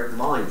isochoric, the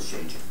volume's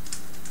changing.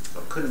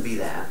 So it couldn't be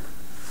that.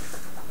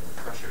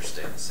 The pressure's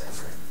staying the same,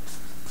 right?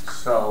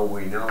 So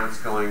we know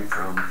it's going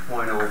from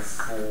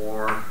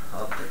 0.04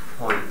 up to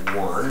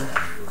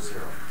 0.1. Equals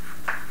 0.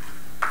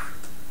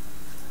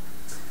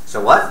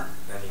 So what?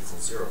 N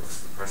equals 0 because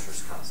the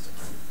pressure's constant,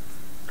 right?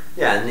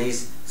 Yeah, in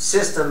these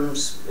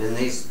systems, in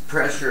these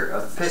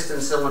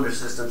piston cylinder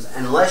systems,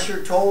 unless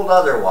you're told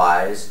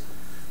otherwise,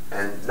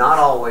 and not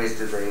always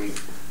do they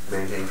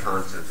maintain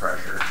constant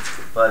pressure,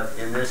 but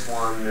in this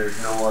one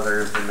there's no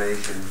other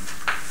information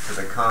to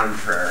the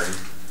contrary.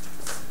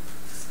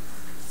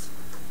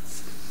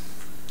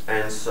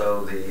 And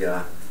so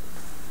the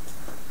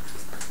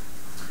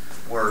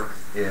work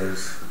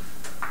is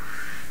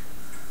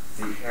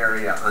the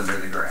area under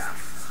the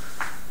graph.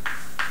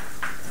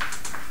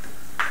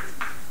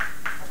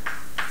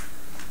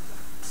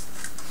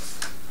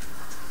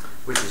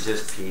 Which is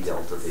just P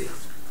delta V.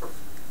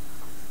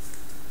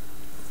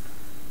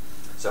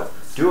 So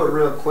do it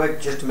real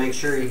quick just to make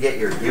sure you get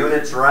your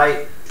units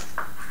right.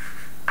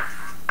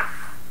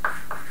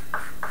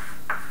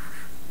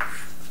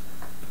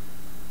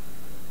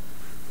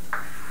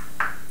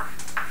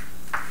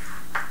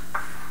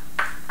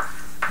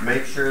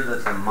 Make sure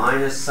that the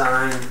minus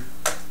sign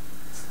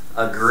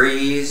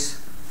agrees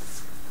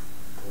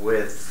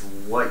with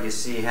what you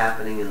see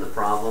happening in the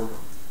problem.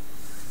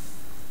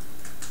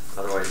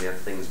 Otherwise you have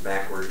things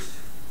backwards.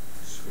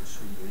 Switch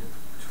the unit,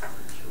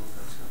 200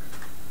 kilopascal.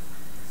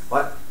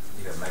 What?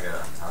 You got mega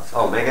on top.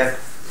 Oh, mega?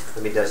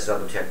 Let me just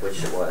double check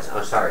which it was.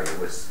 Oh, sorry, it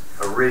was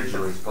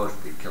originally supposed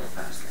to be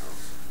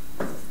kilopascals.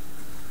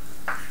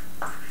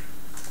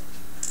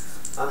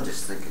 I'm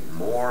just thinking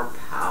more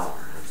power.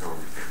 That's all I'm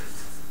thinking.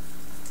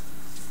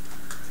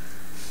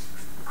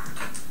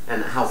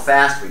 And how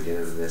fast we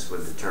do this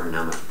would determine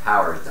how much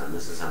power is done.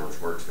 This is how much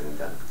work's being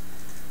done.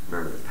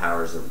 Remember, the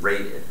power is the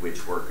rate at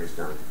which work is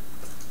done.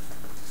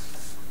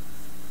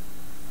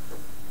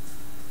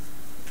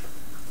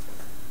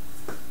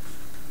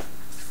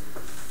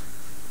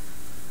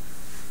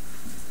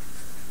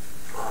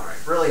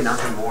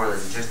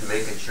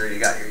 sure you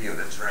got your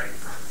units right.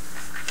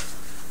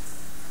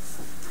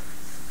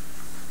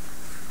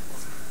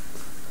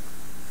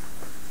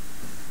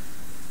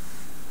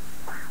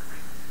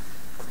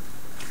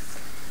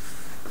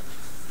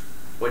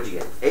 What'd you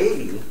get?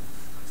 80?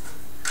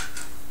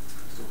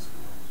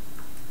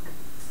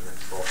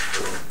 That's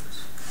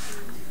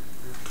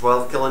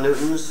 12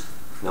 kilonewtons?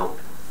 No.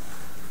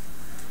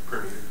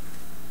 Per meter.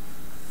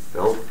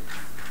 Nope.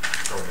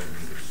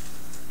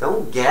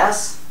 Don't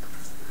guess.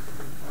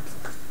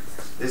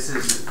 This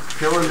is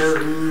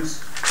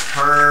kilonewtons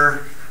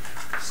per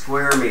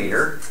square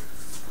meter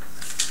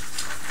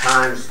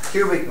times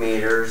cubic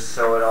meters,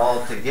 so it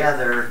all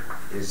together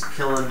is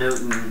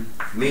kilonewton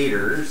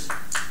meters,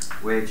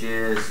 which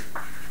is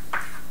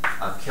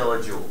a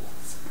kilojoule.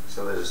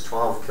 So that is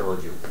 12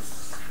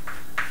 kilojoules.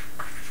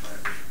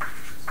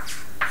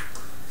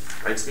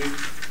 Right,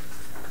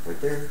 Steve?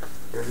 Right there.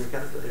 There's your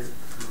calculator.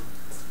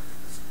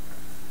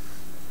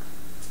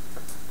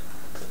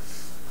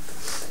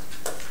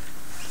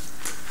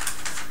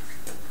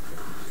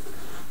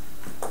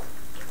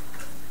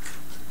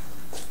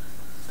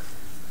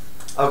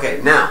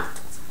 Okay, now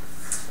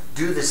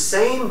do the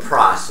same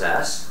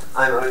process.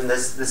 I mean, the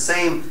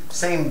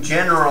same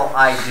general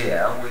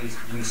idea.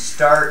 We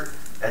start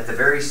at the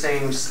very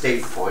same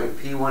state point,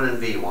 P1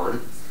 and V1,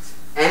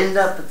 end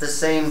up at the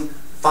same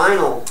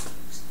final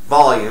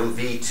volume,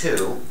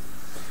 V2.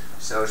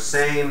 So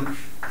same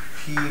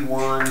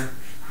P1,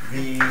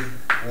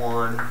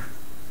 V1,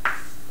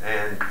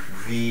 and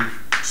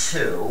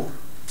V2.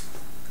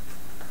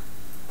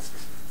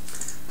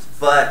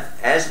 But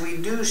as we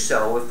do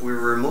so, if we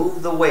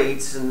remove the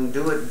weights and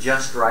do it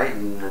just right,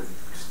 and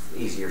it's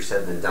easier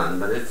said than done,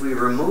 but if we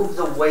remove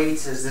the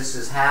weights as this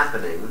is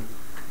happening,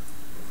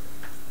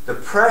 the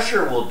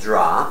pressure will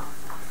drop,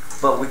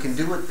 but we can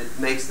do it that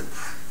makes the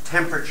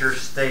temperature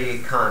stay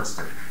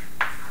constant.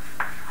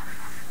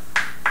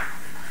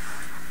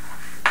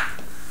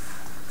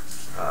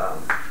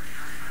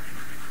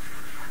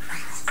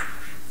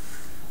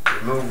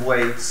 Remove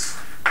weights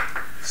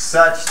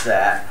such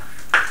that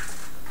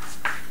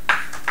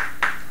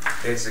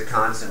it's a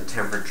constant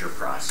temperature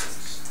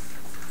process.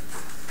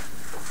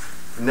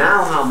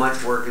 Now how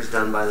much work is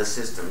done by the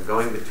system?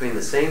 Going between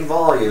the same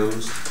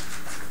volumes,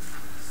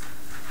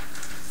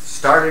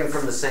 starting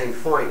from the same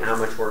point, how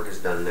much work is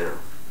done now?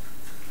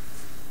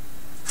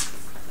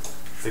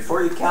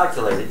 Before you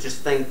calculate it,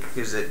 just think,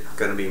 is it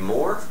going to be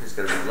more? Is it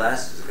going to be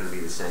less? Is it going to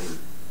be the same?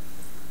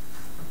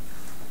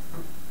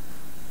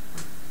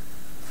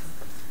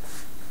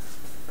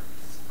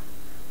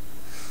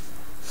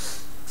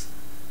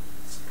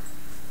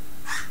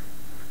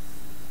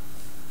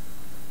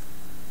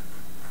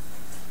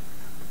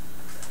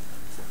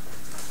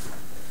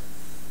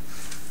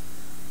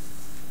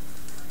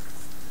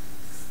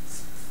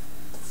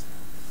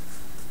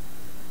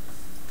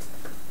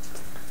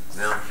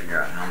 Now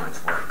figure out how much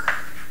work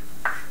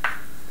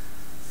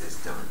is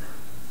done.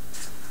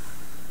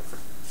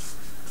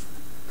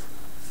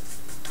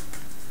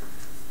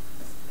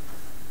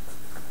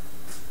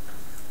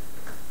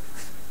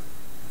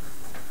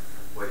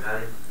 Wait,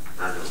 Patty?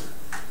 I don't.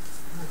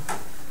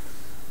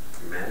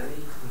 You mad at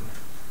me?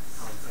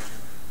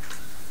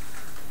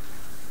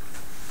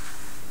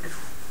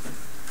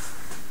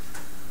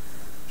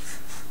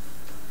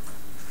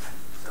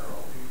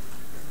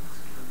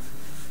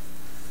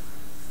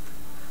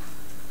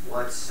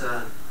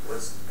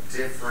 What's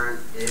different,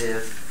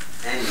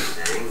 if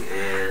anything,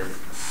 and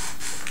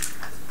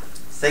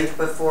think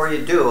before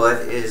you do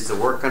it. Is the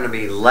work going to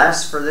be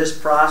less for this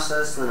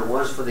process than it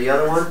was for the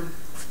other one?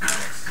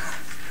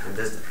 And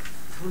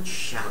don't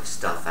shout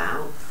stuff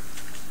out.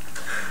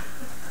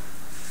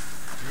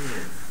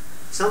 Man,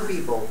 some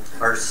people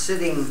are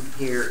sitting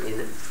here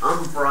in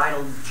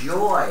unbridled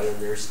joy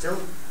and they're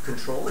still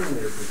controlling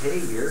their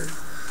behavior.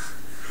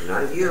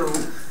 Not you.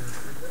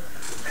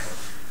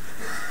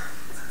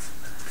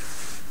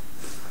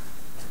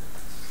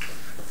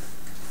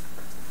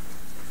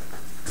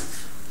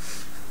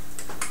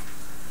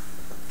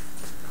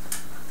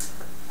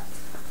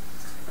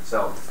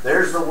 So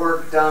there's the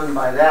work done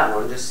by that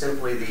one, just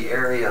simply the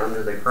area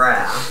under the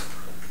graph.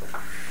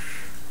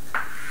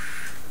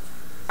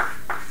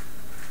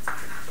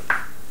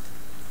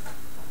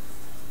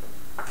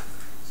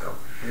 So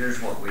here's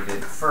what we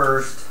did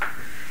first.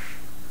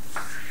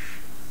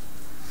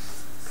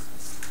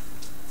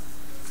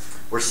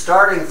 We're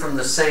starting from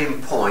the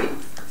same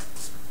point,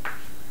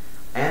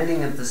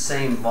 ending at the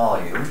same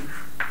volume.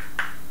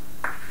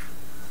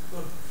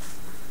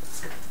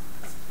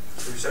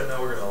 We said now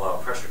we're going to allow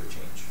pressure to change.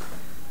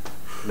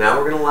 Now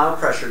we're going to allow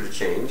pressure to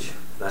change.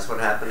 That's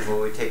what happens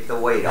when we take the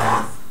weight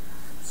off.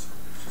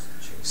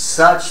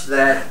 Such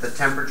that the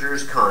temperature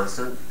is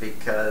constant,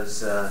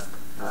 because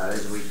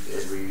as we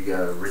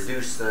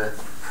reduce the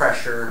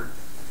pressure,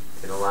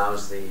 it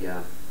allows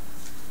the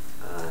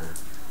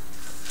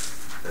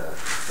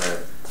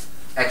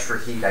extra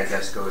heat, I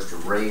guess, goes to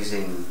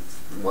raising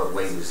what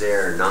weight is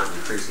there and not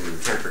increasing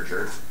the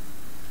temperature.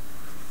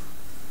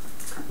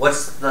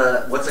 What's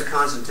a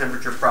constant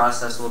temperature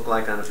process look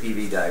like on a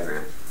PV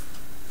diagram?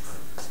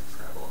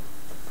 Parabola.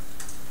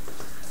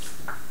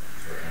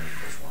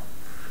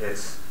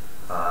 It's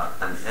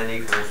an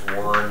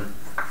N=1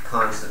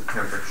 constant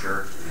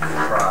temperature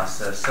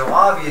process. So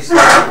obviously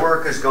the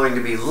work is going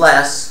to be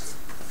less,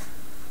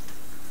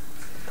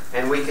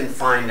 and we can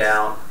find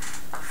out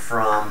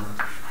from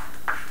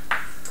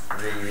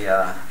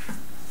the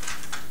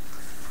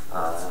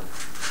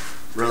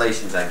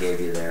relations I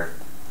gave you there.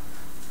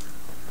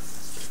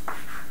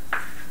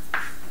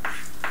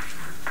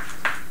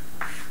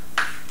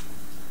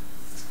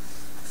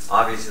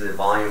 Obviously the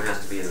volume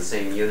has to be in the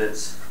same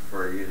units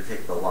for you to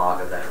take the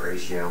log of that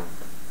ratio.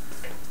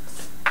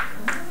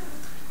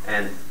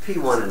 And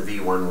P1 and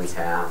V1 we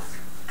have,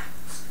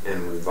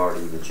 and we've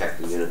already even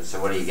checked the units.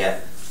 So what do you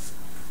get?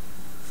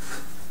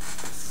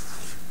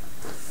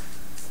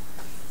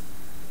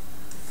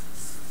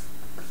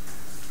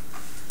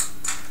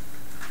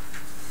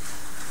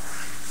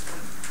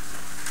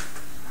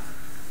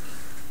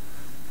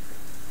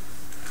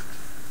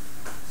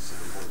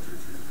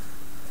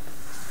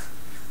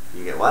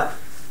 You get what?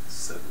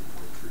 7.33.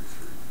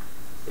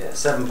 Yeah,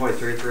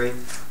 7.33.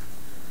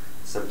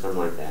 Something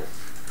like that.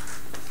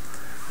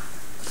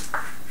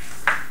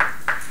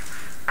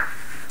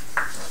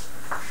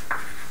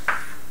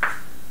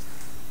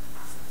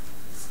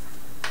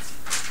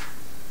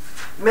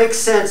 Makes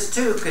sense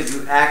too, because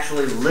you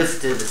actually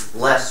lifted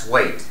less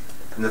weight.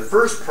 In the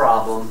first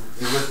problem,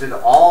 you lifted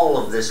all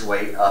of this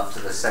weight up to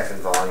the second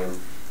volume.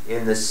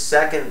 In the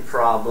second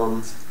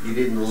problem, you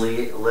didn't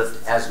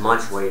lift as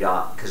much weight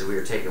up because we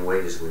were taking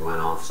weight as we went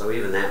off. So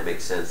even that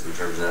makes sense in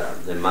terms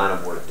of the amount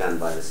of work done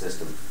by the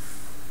system.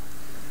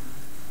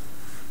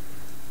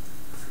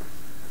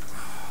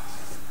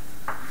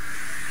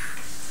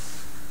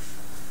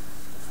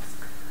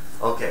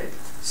 Okay,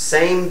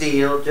 same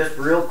deal, just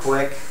real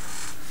quick.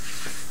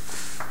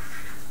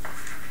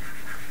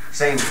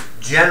 Same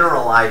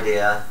general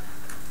idea.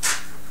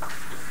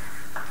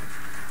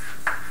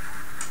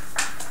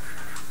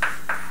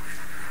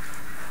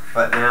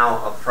 But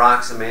now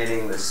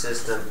approximating the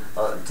system,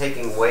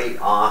 taking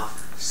weight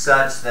off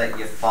such that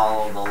you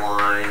follow the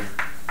line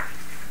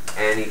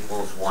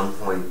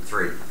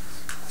N=1.3.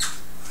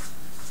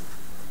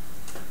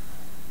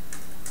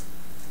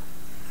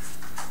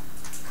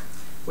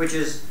 Which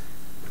is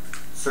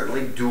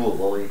certainly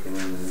doable. You can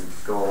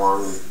go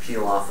along and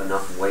peel off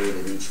enough weight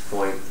at each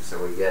point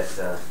so we get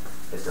to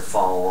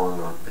follow along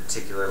a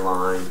particular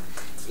line.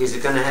 Is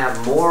it going to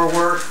have more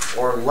work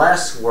or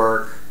less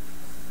work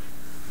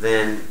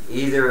than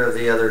either of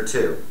the other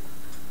two?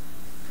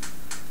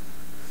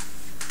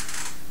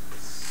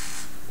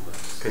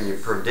 Can you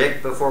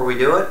predict before we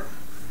do it?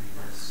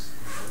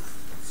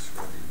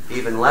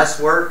 Even less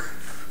work?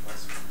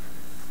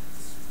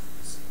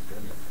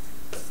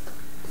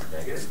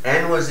 Negative.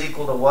 N was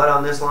equal to what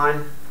on this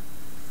line?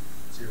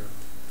 0.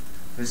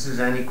 This is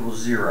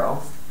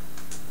N=0.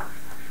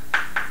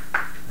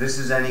 This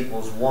is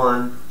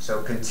N=1.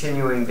 So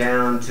continuing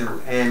down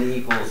to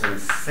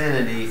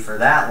N=infinity for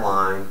that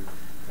line,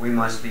 we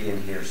must be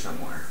in here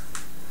somewhere.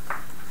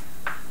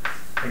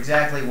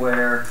 Exactly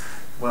where?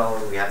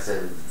 Well, we have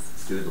to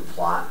do the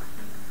plot.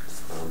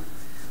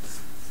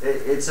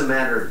 It's a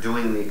matter of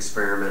doing the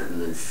experiment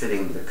and then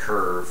fitting the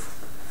curve,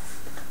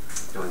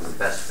 doing the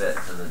best fit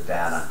to the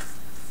data.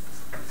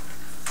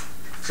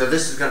 So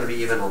this is going to be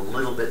even a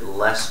little bit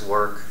less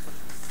work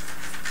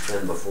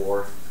than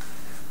before.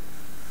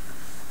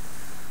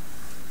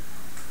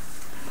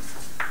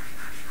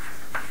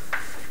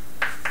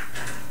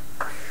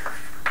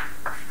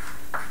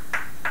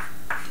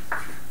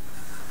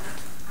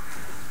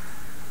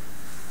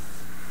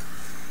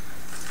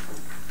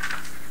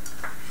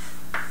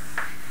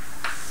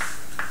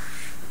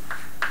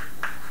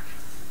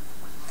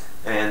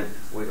 And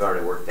we've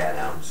already worked that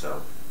out,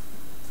 so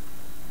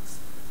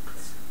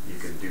you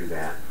could do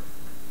that.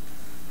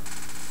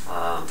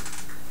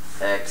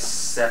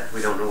 Except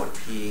we don't know what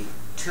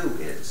P2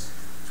 is.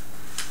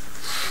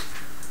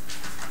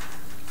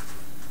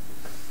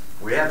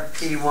 We have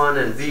P1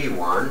 and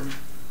V1.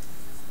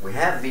 We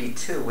have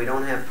V2. We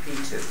don't have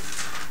P2.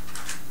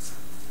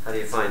 How do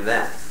you find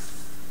that?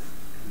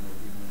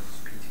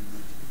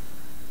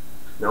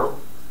 No?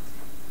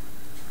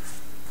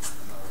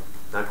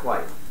 Not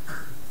quite.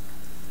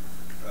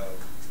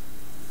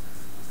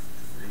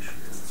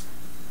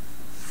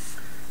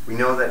 We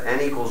know that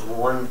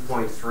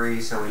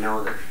N=1.3, so we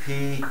know that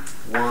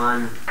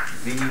P1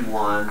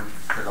 V1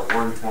 to the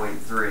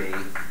 1.3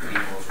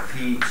 equals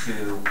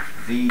P2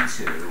 V2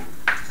 to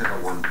the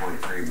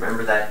 1.3.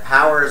 Remember that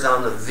power is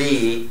on the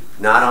V,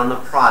 not on the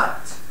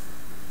product.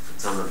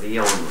 It's on the V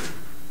only.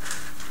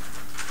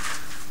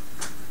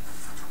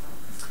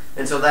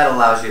 And so that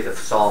allows you to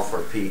solve for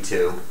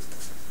P2.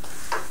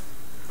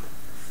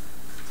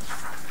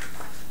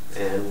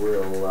 And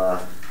we'll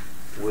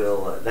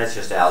that's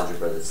just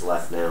algebra that's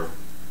left now.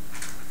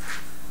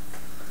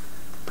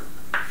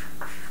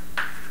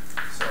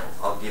 So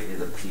I'll give you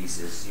the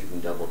pieces. You can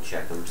double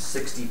check them.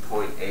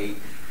 60.8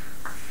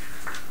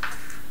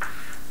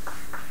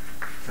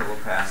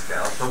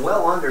 kilopascal. So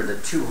well under the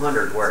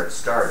 200 where it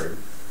started,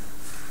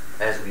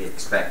 as we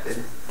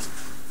expected.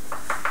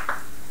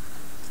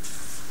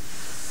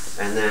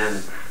 And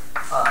then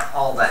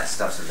all that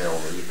stuff's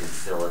available. You can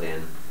fill it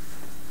in.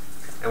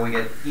 And we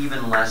get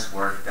even less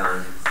work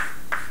done.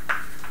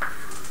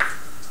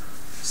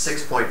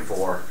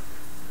 6.4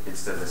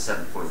 instead of the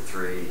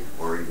 7.3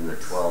 or even the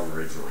 12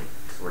 originally.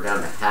 So we're down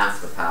to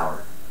half the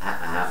power,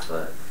 half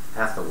the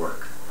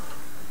work.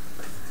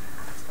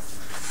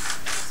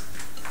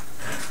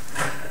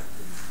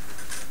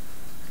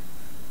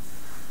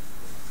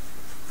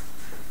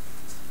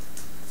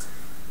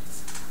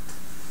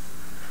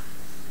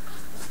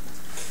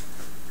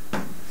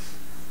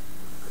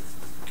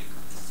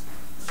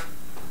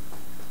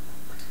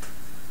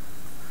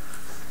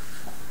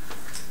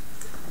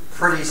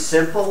 Pretty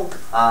simple.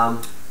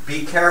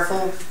 Be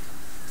careful.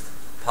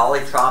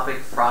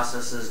 Polytropic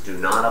processes do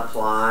not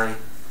apply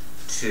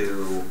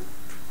to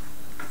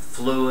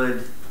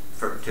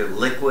to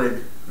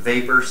liquid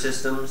vapor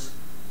systems.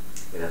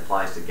 It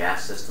applies to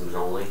gas systems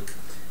only.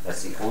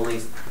 That's the only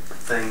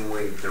thing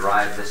we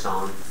derive this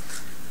on.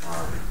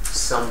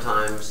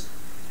 Sometimes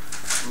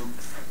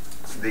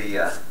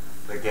the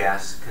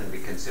gas can be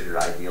considered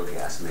ideal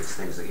gas. It makes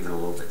things even a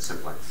little bit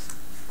simpler.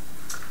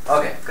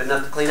 Okay, good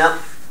enough to clean up?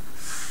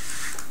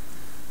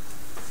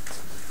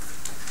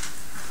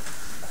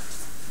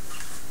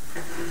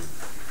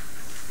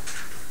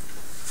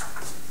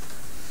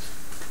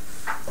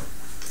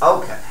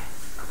 Okay,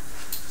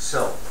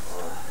 so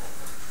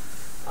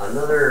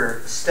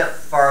another step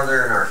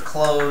farther in our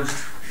closed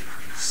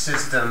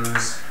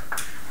systems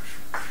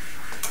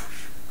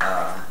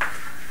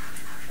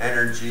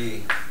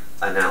energy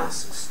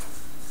analysis.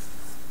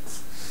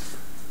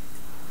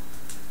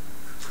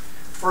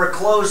 For a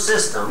closed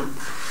system,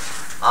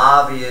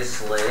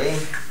 obviously,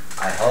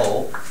 I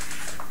hope,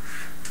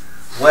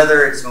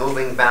 whether it's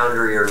moving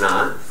boundary or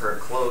not, for a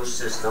closed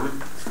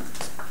system,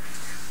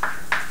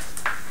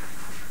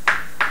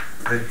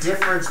 the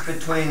difference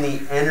between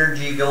the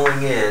energy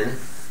going in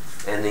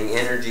and the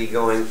energy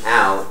going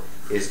out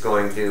is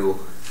going to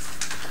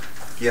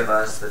give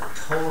us the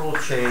total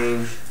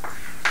change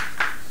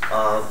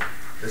of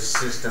the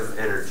system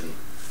energy.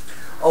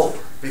 Oh,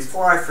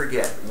 before I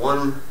forget,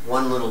 one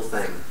little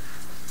thing.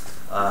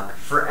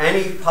 For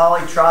any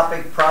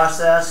polytropic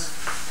process,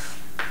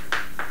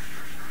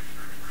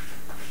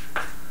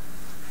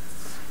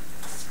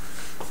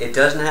 it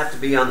doesn't have to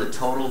be on the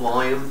total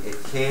volume. It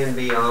can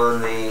be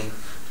on the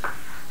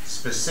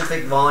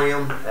specific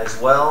volume as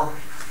well.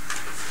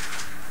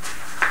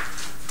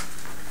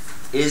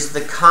 Is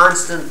the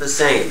constant the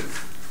same?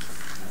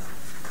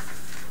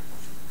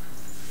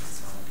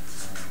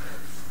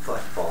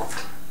 What, Paul?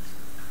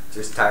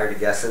 Just tired of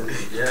guessing?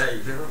 Yeah,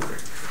 you do.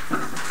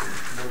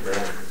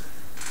 Yeah.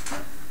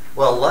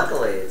 Well,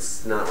 luckily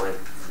it's not like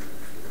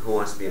Who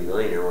Wants to Be a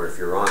Millionaire, where if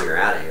you're wrong, you're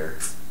out of here.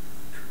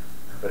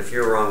 But if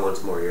you're wrong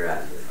once more, you're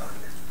out of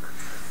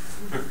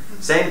here.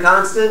 Same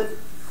constant?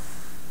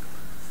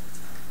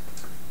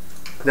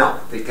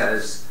 No,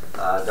 because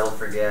don't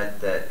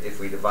forget that if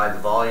we divide the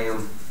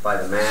volume by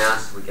the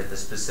mass, we get the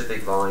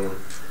specific volume.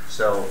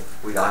 So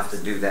we'd have to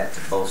do that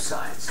to both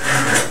sides.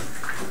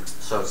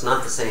 So it's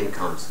not the same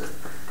constant.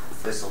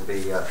 This will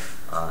be a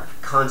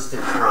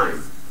constant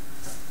prime.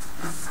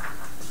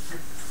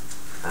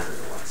 I don't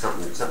know what,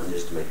 something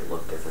just to make it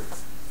look different.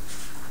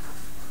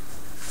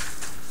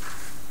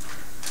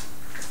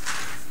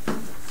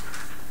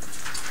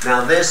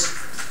 Now this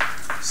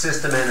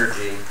system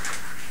energy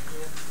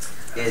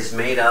is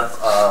made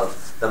up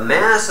of the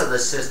mass of the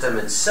system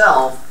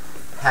itself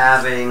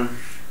having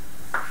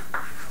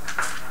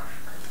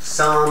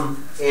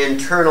some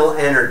internal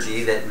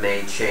energy that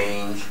may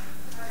change,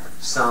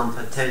 some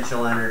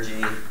potential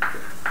energy,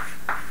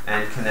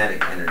 and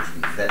kinetic energy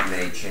that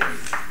may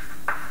change.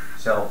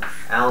 So,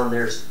 Alan,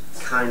 there's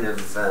kind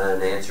of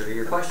an answer to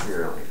your question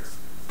earlier.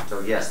 So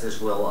yes, this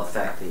will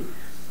affect the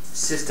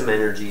system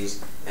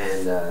energies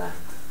and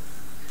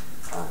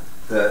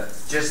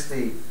just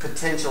the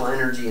potential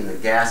energy in the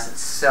gas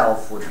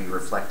itself would be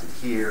reflected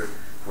here,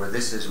 where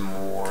this is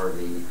more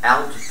the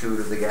altitude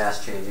of the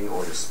gas changing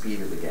or the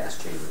speed of the gas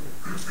changing,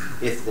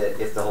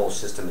 if the whole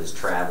system is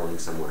traveling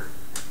somewhere.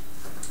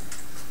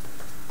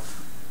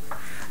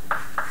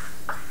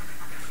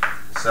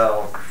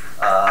 So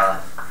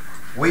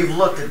we've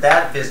looked at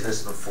that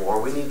business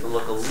before. We need to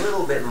look a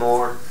little bit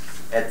more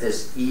at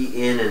this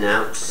E in and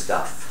out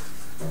stuff.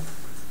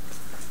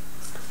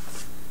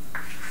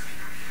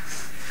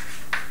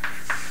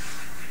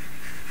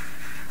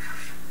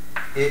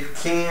 It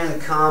can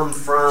come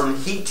from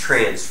heat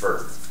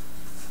transfer.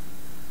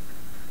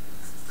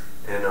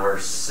 And our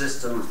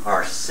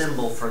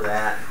symbol for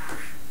that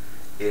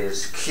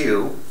is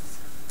Q.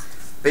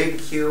 Big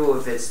Q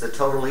if it's the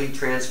total heat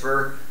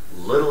transfer,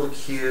 little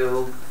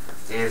q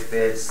if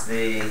it's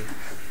the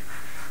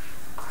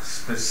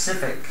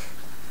specific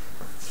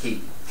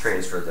heat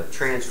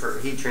transfer,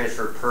 heat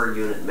transfer per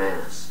unit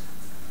mass.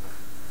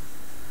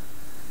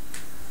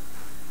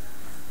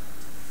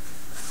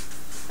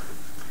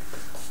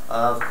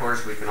 Of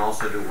course, we can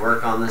also do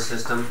work on the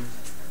system,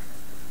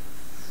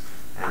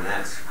 and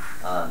that's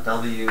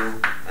W,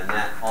 and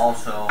that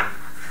also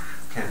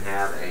can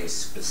have a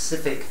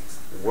specific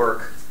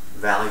work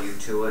value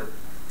to it.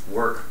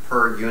 work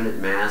per unit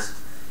mass.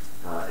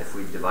 If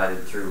we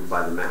divided through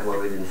by the mass,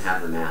 well, we didn't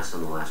have the mass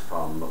on the last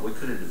problem, but we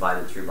could have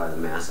divided through by the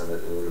mass of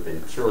it. It would have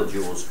been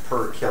kilojoules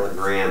per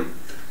kilogram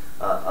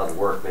of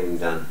work being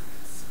done.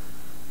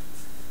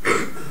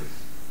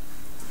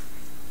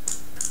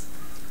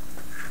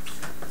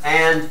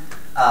 And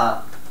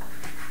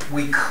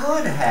we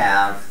could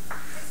have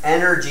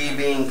energy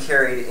being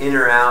carried in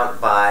or out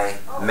by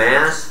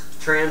mass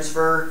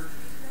transfer,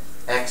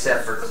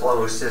 except for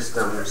closed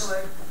systems.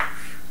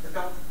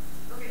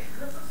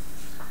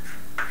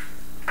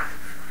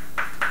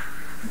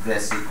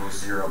 This equals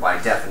 0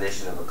 by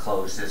definition of a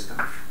closed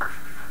system.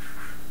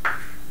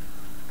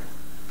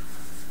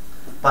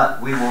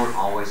 But we won't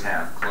always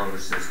have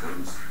closed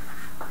systems.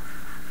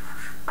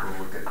 We'll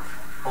look at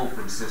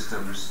open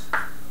systems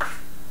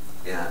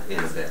in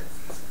a bit.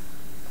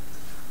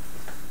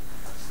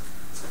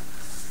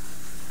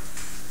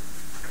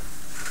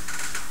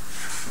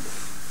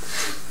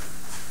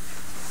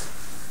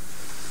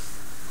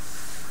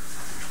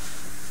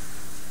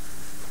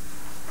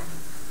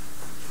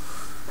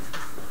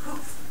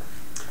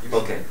 You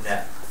mean Okay.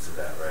 net to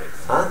that, right?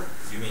 Huh?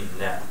 You mean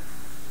net,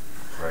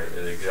 right?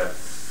 If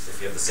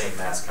you have the same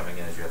mass coming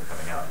in as you have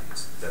coming out,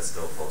 that's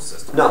still a closed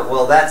system. No,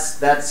 well,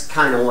 that's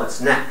kind of what's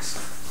next.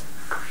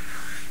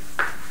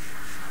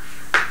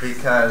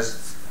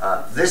 Because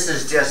this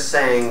is just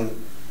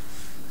saying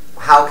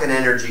how can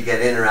energy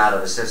get in or out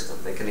of the system.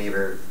 It can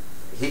either,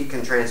 heat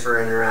can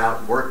transfer in or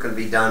out, work can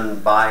be done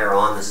by or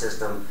on the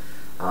system,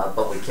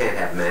 but we can't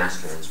have mass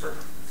transfer.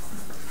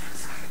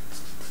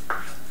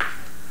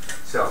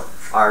 So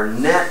our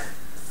net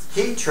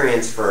heat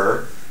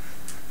transfer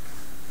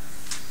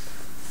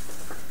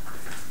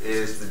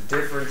is the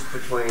difference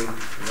between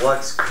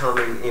what's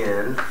coming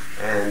in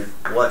and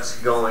what's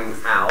going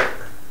out.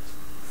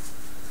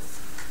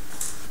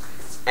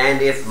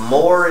 And if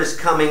more is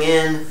coming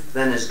in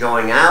than is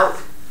going out,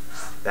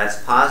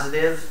 that's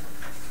positive.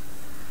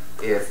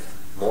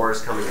 If more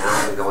is coming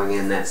out than going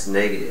in, that's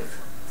negative.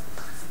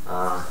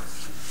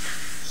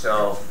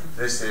 So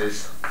this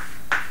is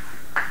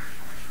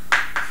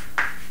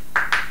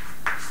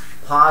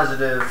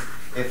positive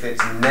if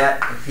it's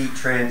net heat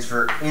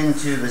transfer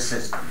into the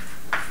system.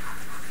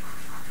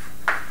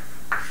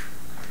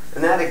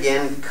 And that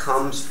again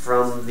comes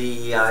from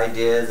the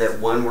idea that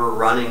when we're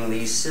running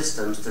these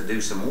systems to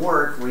do some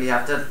work, we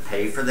have to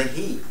pay for the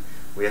heat.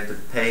 We have to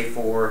pay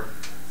for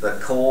the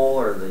coal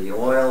or the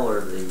oil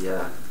or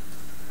the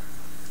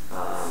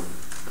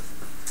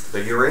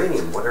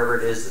uranium, whatever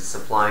it is that's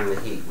supplying the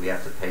heat, we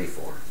have to pay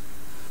for.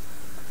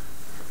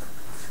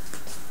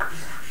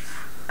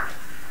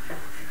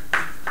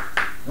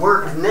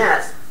 Work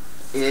net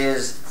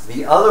is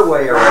the other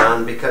way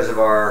around because of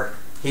our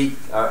heat,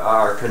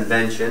 our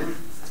convention.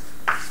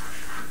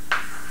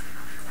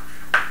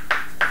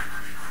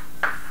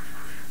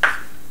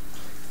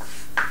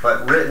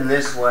 But written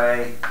this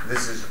way,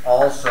 this is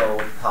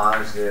also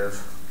positive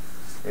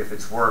if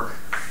it's work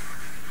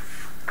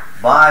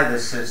by the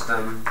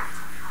system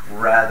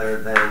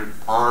rather than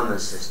on the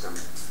system.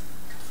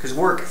 Because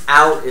work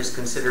out is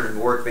considered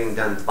work being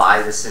done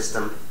by the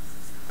system.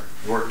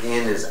 Work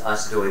in is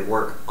us doing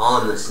work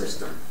on the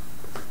system.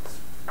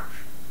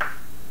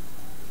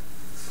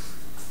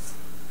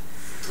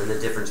 And the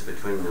difference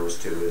between those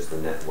two is the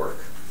net work.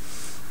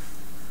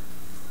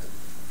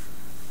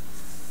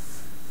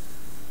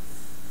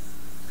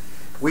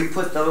 We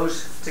put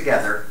those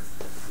together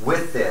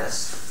with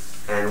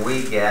this, and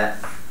we get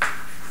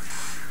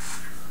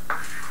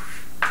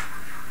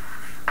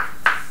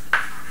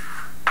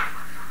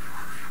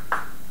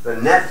the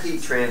net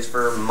heat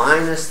transfer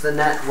minus the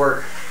net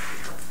work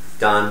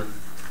done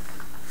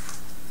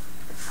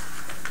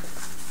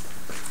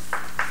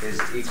is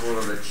equal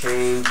to the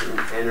change in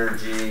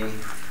energy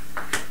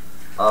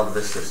of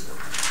the system.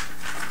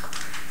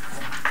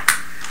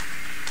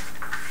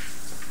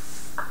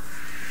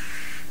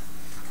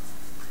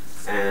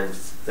 And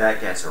that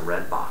gets a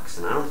red box.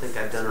 And I don't think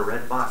I've done a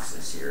red box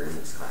this year in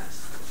this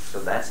class. So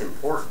that's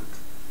important.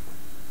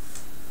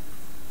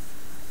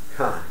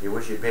 Huh, you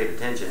wish you'd paid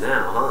attention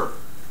now, huh?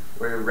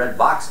 Where did a red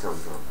box come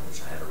from? I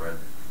wish I had a red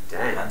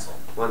Dang. pencil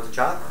Want the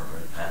chalk? or a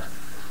red pen.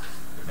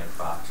 You make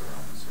box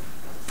around this.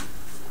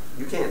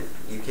 You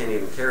can't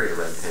even carry a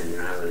red pen. You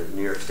don't have a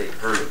New York State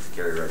permit to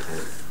carry a red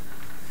pen.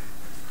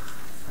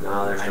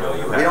 No, there's I know no.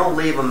 you We have don't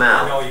one. leave them I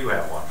out. know you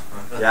have one.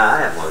 Yeah, I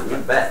have one. You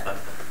bet.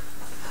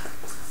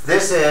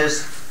 This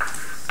is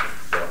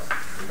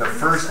the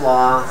first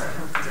law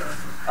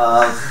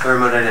of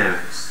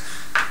thermodynamics.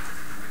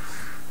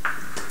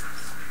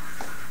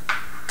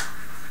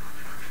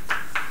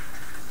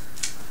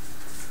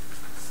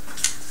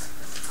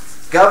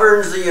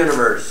 Governs the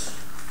universe,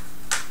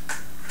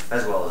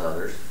 as well as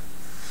others.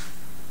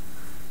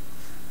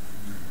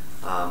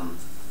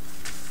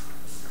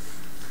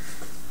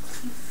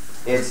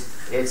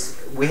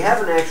 We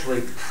haven't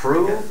actually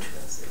proved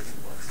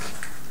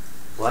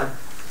what?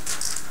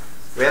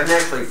 We haven't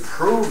actually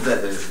proved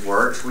that this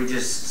works. We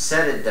just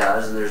said it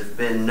does, and there's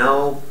been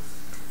no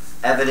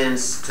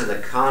evidence to the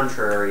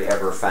contrary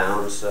ever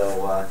found.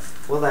 So,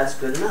 well, that's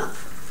good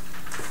enough.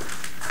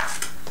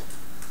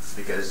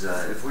 Because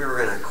if we were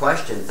going to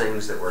question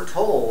things that we're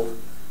told,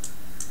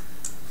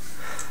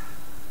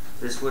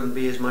 this wouldn't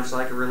be as much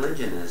like a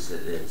religion as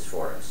it is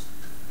for us.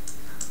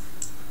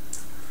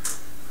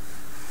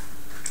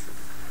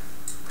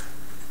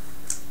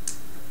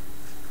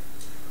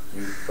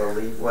 You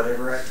believe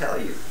whatever I tell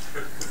you.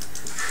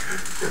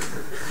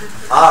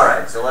 All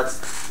right, so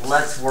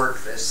let's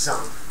work this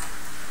some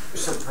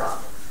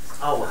problem.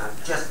 Oh, we'll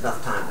have just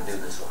enough time to do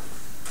this one.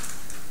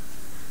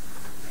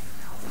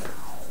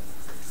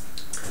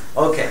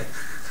 Okay,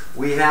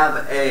 we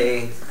have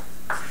a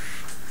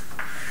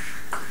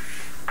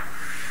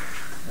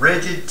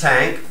rigid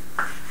tank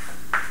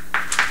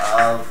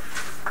of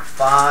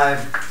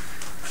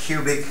 5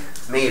 cubic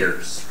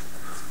meters,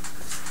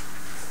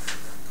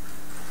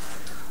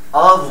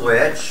 of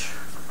which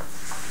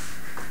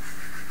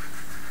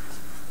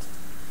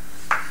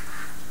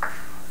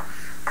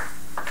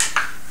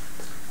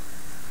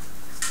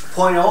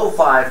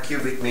 0.05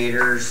 cubic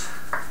meters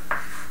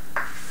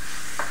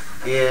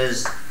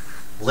is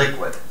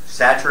liquid,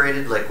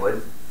 saturated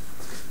liquid.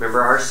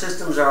 Remember, our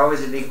systems are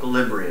always in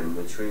equilibrium,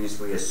 which means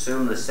we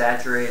assume the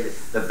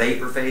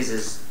vapor phase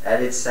is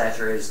at its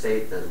saturated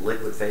state, the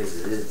liquid phase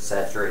is its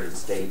saturated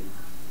state.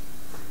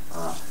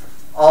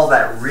 All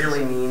that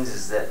really means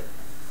is that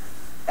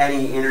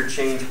any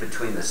interchange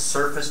between the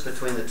surface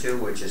between the two,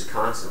 which is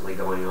constantly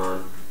going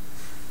on,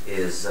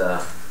 is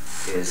a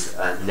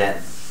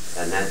net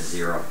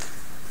zero.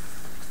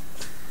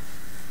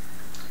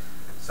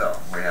 So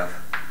we have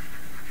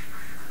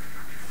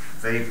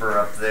vapor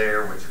up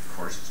there, which of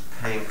course is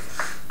pink,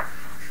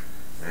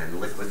 and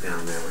liquid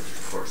down there, which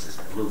of course is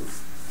blue,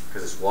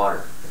 because it's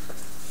water.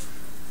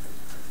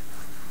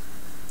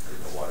 I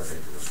didn't know water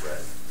vapor was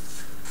red.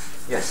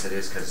 Yes, it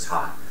is, because it's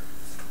hot.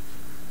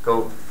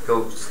 Go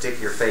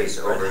stick your face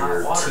over hot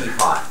your water.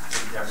 teapot.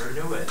 I never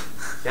knew it.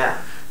 Yeah.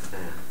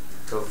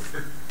 Go.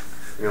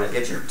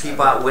 Get your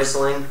teapot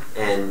whistling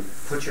and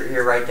put your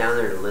ear right down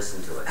there to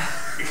listen to it.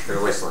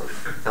 They're whistling.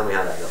 Tell me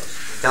how that goes.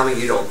 Tell me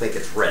you don't think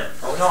it's red.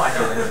 Oh no, I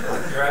know.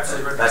 You're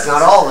absolutely right. That's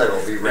not all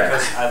it'll be red.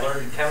 Because I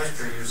learned in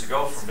chemistry years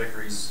ago from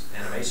Vickery's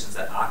animations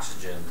that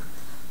oxygen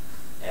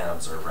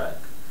atoms are red.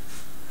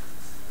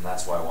 And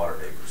that's why water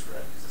vapor is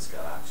red, because it's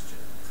got oxygen.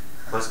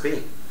 Must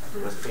be.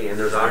 And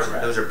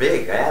those are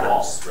big atoms.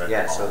 Balls, red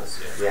yeah, balls,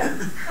 so yeah,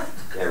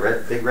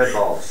 big red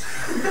balls.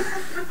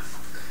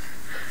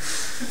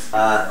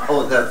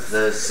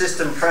 The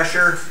system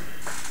pressure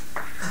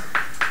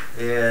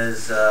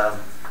is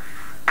 0.1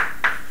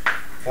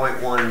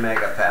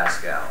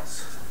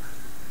 megapascals.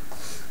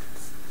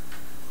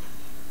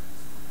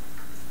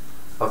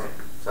 Okay,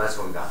 so that's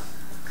what we got.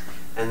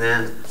 And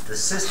then the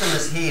system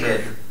is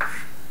heated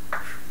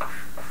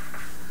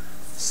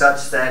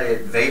such that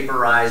it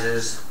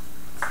vaporizes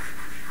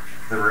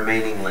the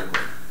remaining liquid.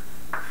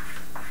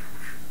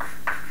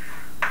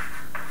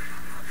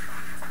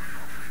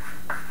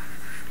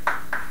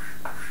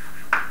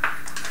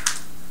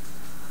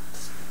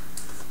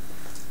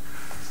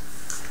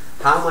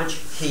 How much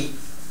heat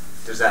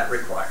does that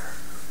require?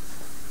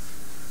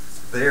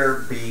 There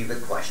be the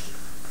question.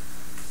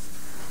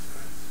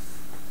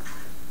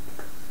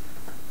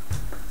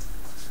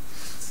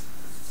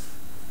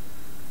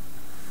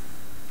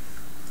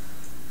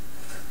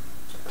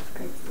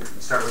 We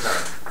can start with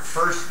our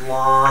first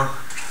law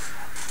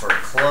for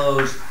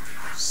closed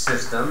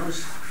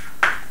systems.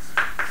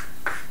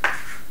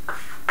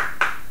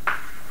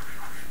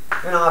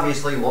 And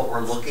obviously what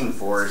we're looking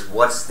for is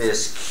what's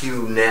this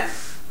Q net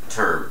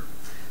term.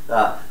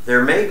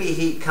 There may be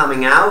heat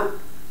coming out.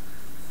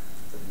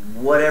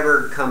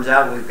 Whatever comes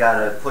out, we've got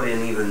to put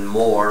in even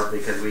more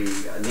because we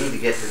need to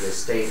get to the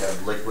state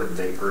of liquid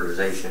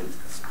vaporization.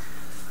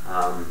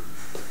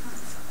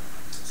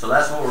 So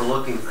that's what we're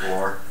looking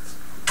for.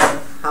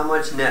 How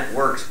much net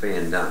work's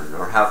being done,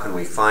 or how can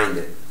we find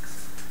it?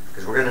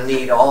 Because we're going to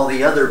need all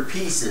the other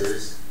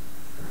pieces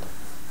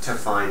to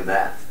find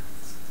that.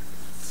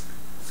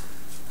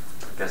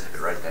 I guess I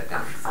could write that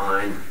down.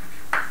 Find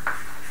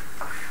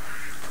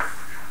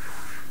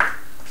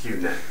Q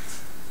net.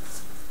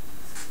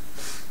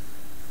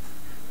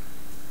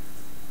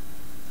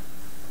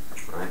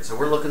 Alright, so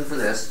we're looking for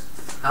this.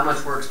 How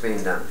much work's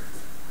being done?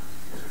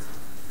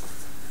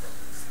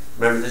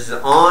 Remember, this is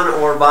on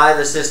or by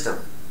the system.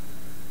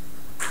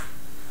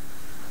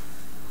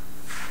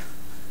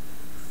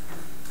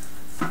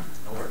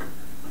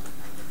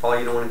 Paul,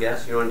 you don't want to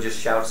guess? You want to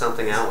just shout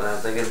something out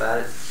without thinking about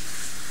it?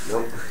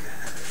 Nope.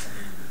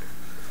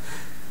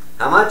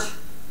 How much?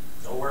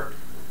 No work.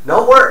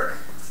 No work.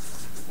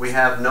 We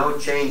have no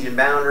change in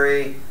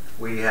boundary.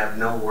 We have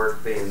no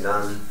work being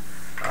done.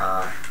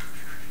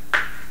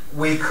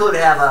 We could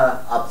have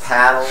a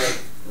paddle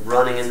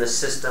running in the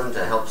system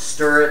to help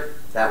stir it.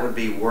 That would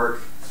be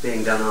work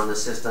being done on the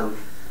system.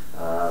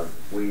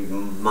 We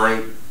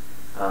might,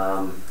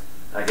 I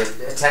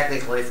guess,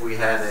 technically, if we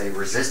had a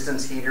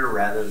resistance heater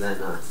rather than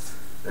a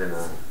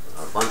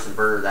Bunsen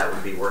burner, that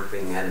would be work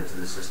being added to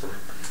the system.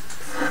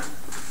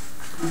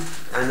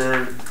 And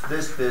then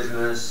this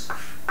business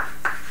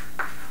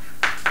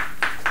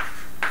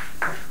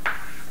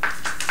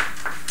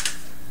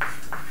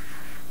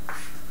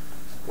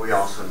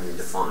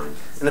find.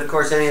 And of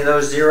course, any of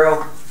those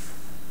 0,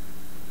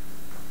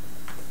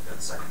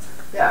 That's second.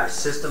 yeah, our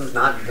system's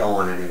not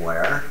going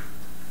anywhere,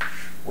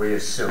 we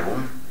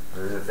assume.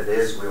 And if it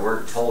is, we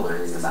weren't told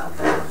anything about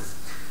that.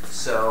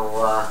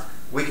 So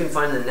we can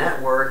find the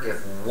network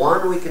if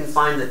 1, we can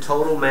find the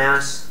total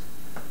mass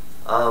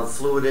of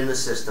fluid in the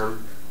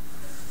system,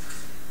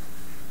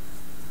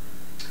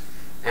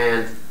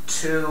 and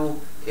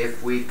 2,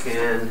 if we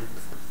can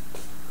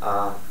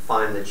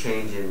find the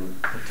change in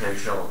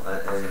potential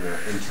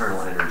in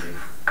internal energy.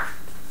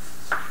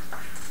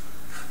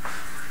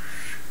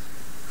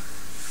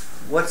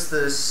 What's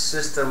the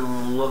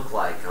system look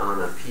like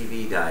on a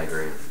PV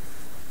diagram?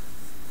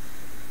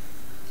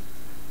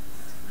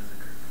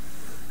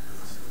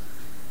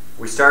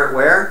 We start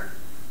where?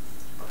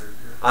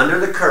 Under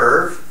the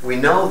curve. We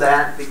know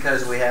that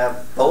because we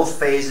have both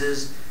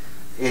phases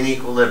in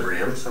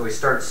equilibrium. So we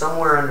start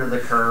somewhere under the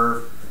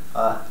curve.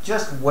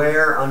 Just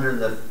where under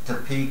the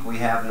peak, we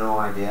have no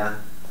idea.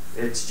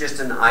 It's just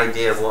an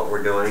idea of what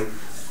we're doing.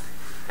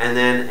 And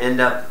then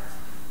end up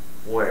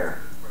where?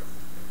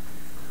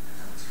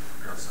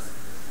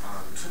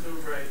 To the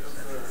right of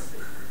the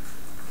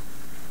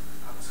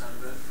outside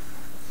of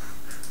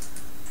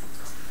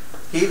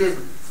it. Heated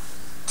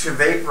to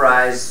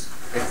vaporize.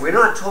 If we're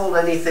not told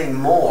anything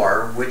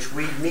more, which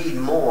we need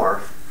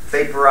more,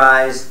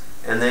 vaporize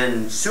and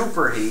then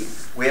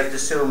superheat, we have to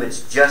assume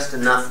it's just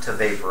enough to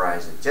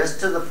vaporize it. Just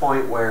to the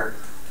point where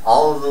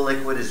all of the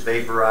liquid is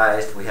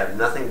vaporized, we have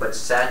nothing but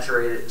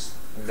saturated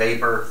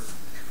vapor,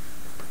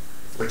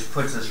 which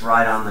puts us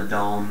right on the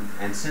dome.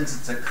 And since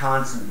it's a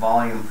constant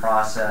volume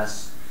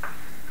process,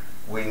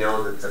 we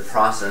know that the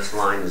process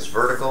line is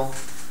vertical.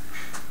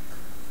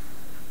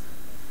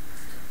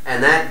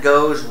 And that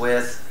goes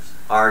with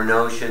our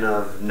notion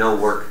of no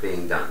work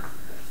being done,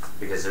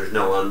 because there's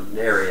no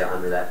area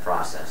under that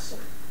process.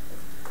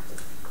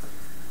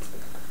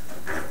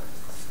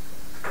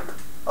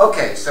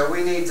 Okay, so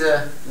we need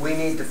to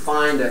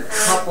find a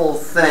couple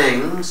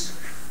things.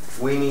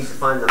 We need to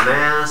find the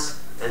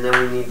mass, and then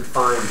we need to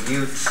find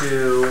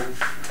U2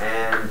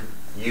 and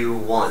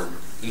U1,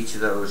 each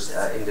of those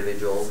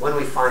individual. When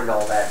we find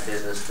all that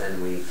business,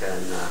 then we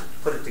can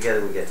put it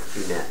together, we get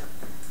Q net.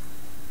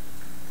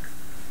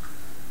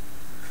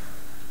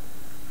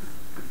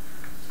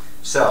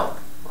 So,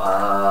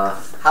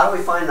 how do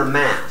we find the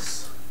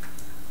mass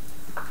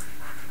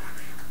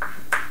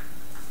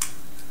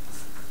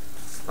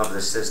of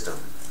the system?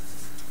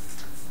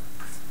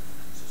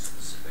 It's a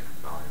specific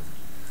volume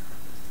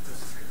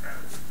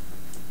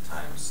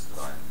times the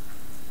volume.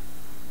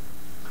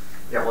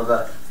 Yeah,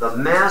 well, the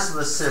mass of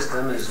the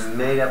system is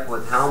made up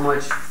with how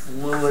much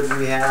fluid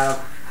we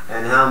have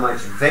and how much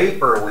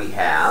vapor we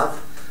have.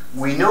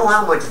 We know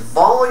how much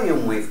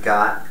volume we've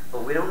got,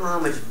 but we don't know how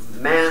much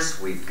mass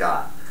we've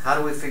got. How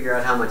do we figure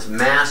out how much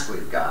mass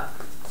we've got?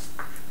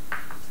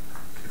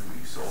 Could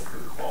we solve for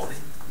the quality?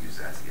 Use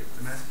that to get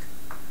the mass?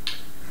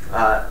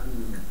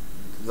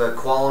 The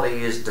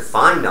quality is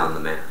defined on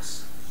the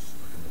mass.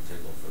 Look in the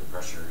table for the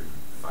pressure,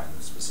 find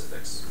the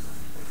specifics,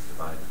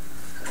 divide.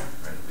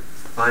 Right?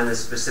 Find the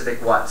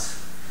specific what?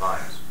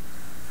 Volumes.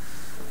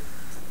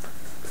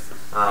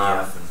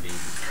 EF and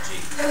VG.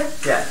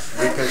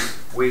 Yes,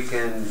 we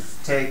can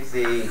take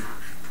the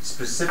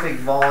specific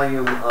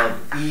volume of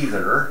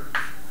either.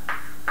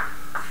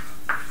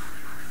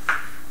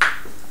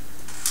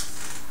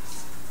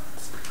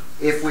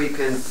 If we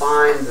can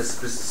find the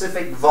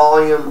specific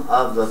volume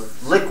of the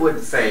liquid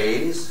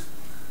phase,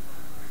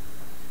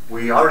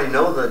 we already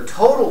know the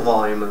total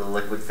volume of the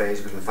liquid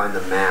phase, we can find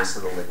the mass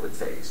of the liquid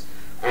phase.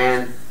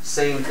 And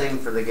same thing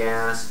for the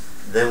gas,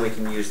 then we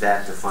can use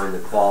that to find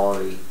the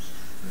quality.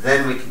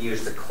 Then we can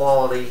use the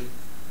quality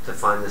to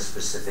find the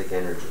specific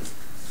energy,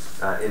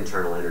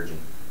 internal energy.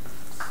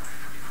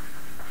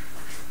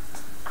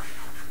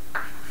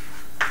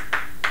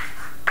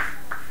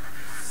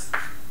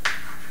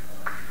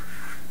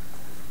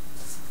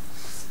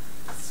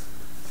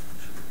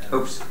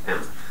 Oops, M,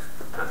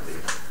 not B.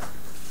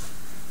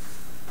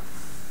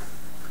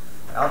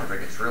 Algebra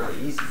gets really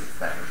easy with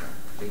that.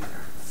 B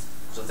there.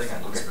 There's a thing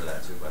on east for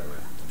that too, by the way.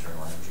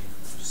 Internal energy.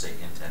 Just say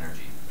int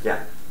energy.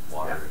 Yeah.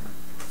 Water.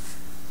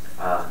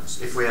 Yeah.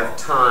 If we have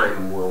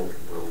time, we'll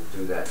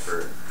do that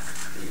for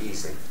the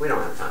easing. We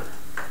don't have time.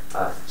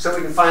 So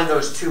we can find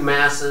those two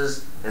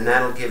masses, and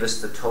that'll give us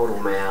the total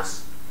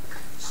mass.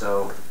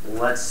 So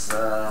let's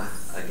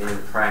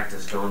again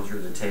practice going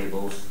through the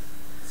tables.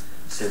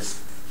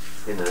 Since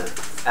in an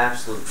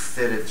absolute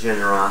fit of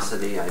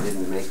generosity, I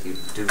didn't make you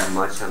do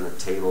much on the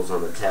tables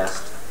on the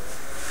test.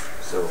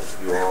 So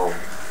you all,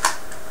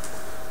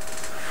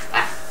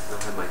 I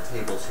don't have my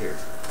tables here.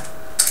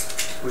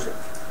 Who's it?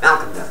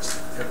 Malcolm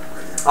does.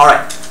 All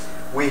right,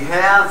 we're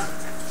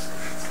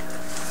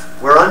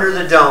under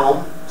the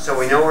dome, so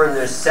we know we're in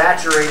the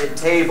saturated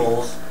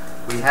tables.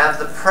 We have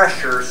the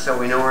pressure, so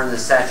we know we're in the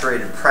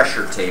saturated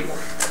pressure table.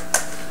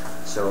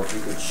 So if you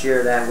could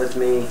share that with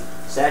me.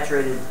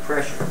 Saturated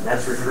pressure,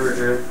 that's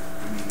refrigerant.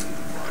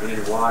 We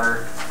need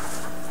water.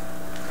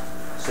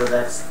 So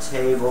that's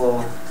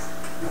table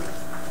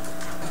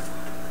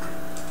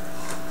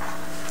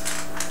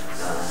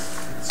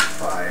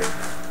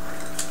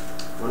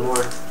One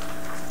more.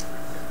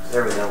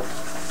 There we go.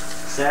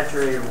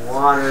 Saturated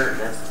water,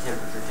 that's the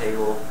temperature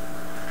table.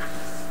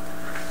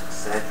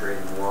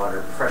 Saturated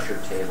water pressure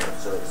table,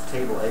 so it's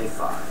table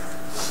A5.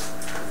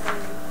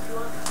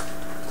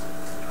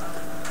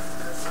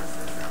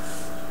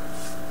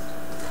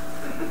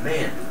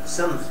 Man,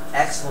 some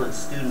excellent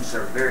students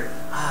are very,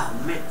 oh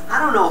man, I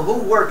don't know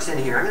who works in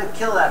here. I'm going to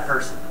kill that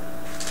person.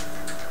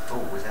 Oh,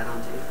 was that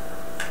on tape?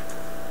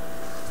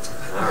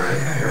 All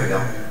right, here we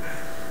go.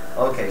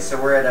 Okay, so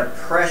we're at a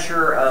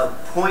pressure of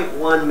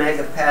 0.1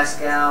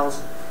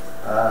 megapascals.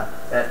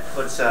 That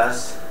puts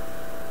us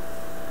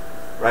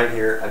right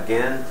here.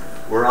 Again,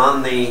 we're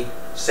on the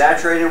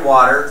saturated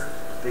water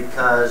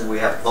because we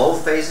have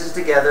both phases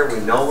together. We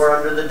know we're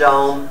under the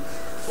dome.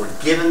 We're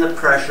given the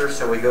pressure,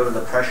 so we go to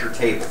the pressure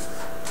table.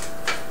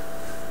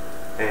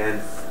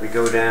 And we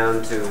go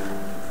down to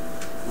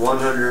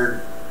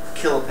 100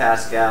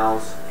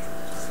 kilopascals.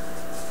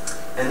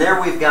 And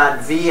there we've got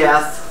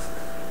VF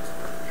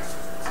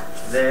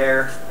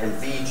there and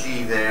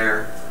VG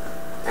there.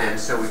 And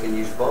so we can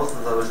use both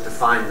of those to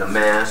find the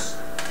mass.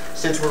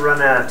 Since we're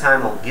running out of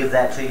time, I'll give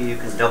that to you. You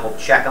can double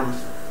check them.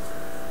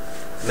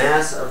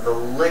 Mass of the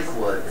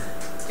liquid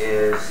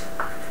is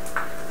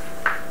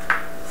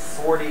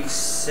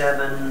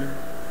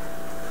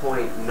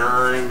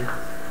 47.9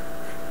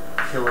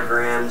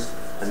 kilograms,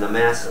 and the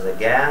mass of the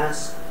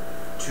gas,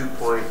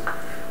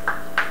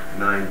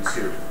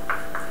 2.92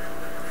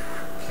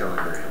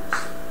 kilograms.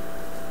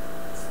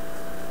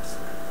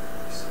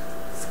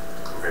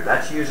 Okay,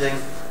 that's using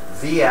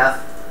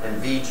VF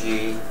and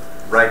VG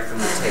right from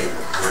the table.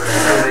 We're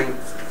assuming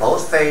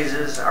both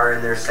phases are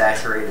in their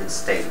saturated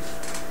state.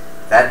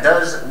 That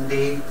does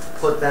indeed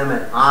put them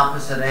at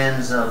opposite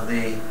ends of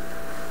the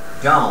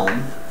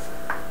dome.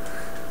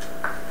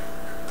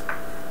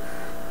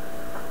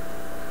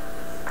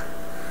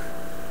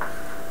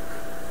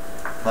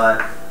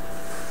 But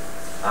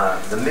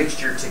the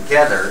mixture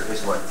together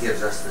is what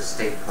gives us the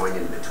state point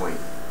in between.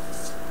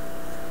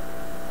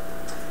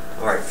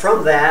 All right,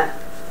 from that,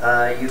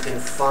 you can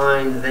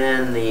find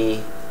then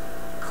the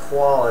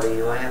quality.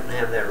 Do I happen to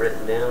have that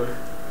written down?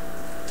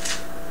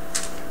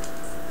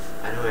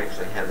 I don't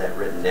actually have that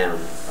written down.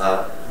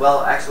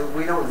 Well, actually,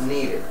 we don't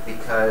need it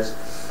because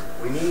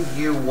we need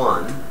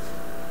U1.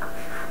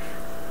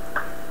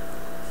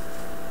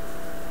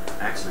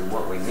 Actually,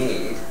 what we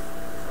need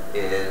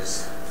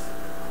is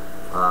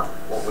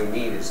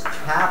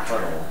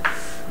capital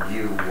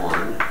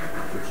U1,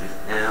 which is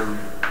M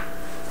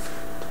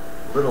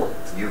little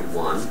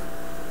u1.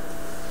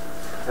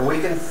 And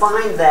we can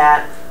find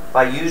that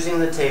by using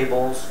the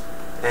tables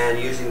and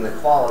using the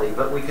quality,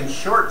 but we can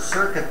short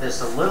circuit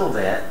this a little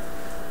bit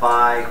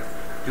by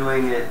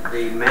doing it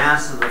the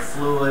mass of the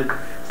fluid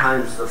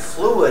times the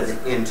fluid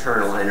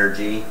internal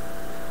energy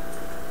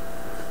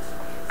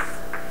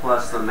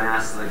plus the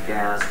mass of the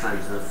gas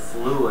times the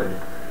fluid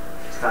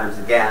times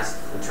the gas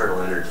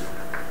internal energy,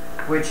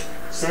 which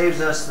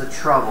saves us the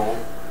trouble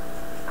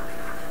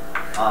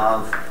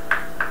of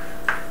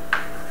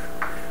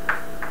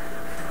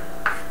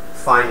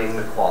finding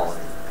the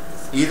quality.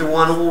 Either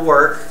one will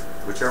work,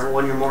 whichever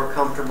one you're more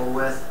comfortable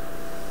with.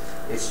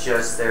 It's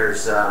just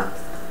there's a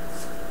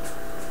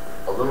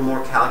little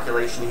more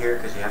calculation here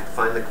because you have to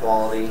find the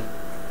quality,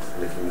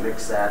 and if you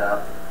mix that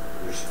up,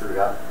 you're screwed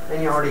up.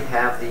 And you already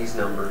have these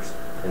numbers,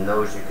 and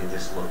those you can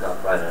just look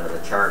up right out of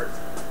the chart.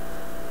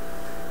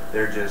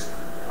 They're just,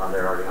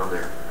 they're already on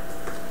there.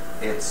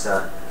 It's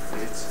UF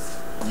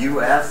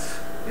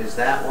is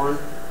that one,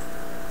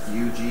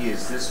 UG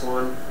is this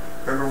one.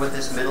 Remember what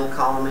this middle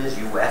column is,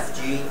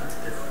 UFG?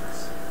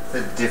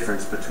 The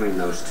difference between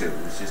those two.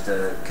 It's just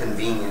a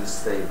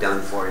convenience they've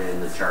done for you in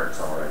the charts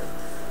already.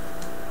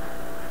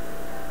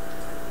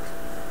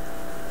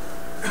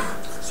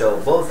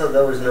 So both of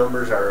those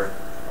numbers are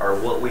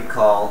what we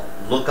call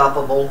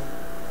look-upable.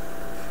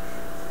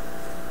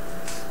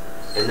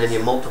 And then you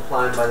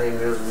multiply them by the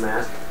individual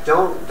mass.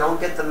 Don't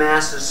get the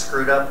masses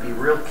screwed up. Be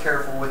real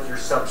careful with your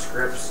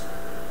subscripts.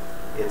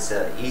 It's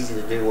easy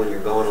to do when you're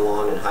going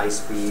along at high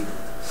speed.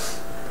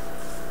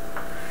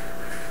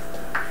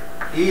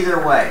 Either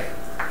way,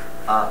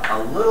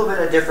 a little bit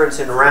of difference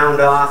in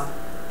round off,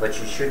 but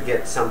you should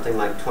get something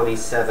like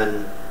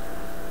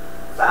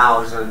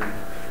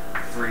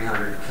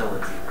 27,300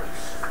 kilojoules.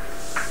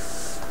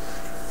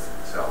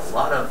 So a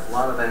lot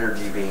of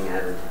energy being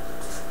added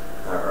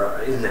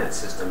in that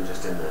system,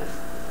 just in the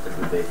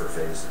liquid vapor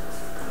phase.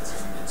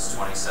 It's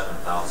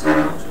 27,000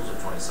 kilojoules or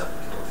 27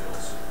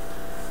 kilojoules?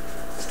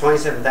 It's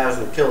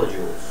 27,000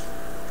 kilojoules.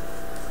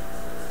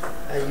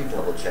 You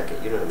double check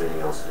it. You don't have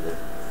anything else to do.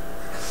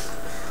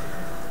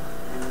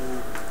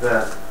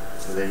 The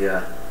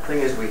thing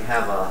is, we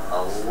have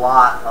a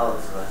lot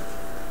of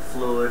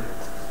fluid,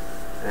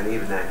 and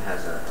even that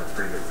has a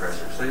pretty good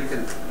pressure. So you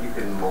can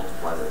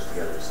multiply those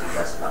together to see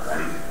that's about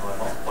right. Well, I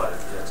multiplied it,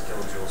 that's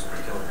kilojoules per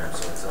kilogram,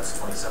 so that's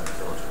 27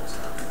 kilojoules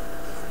now.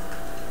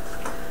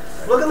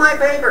 Look at my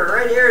paper,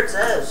 right here it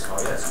says.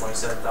 Oh yeah, it's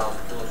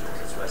 27,000 kilojoules,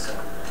 that's what I said.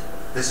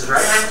 This is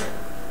right?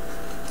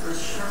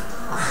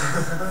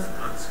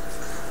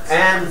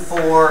 And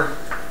for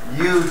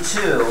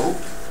U2,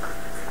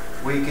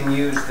 we can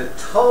use the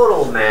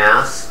total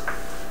mass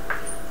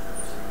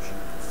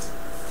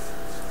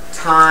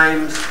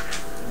times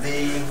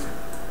the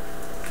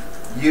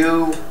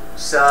U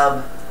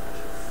sub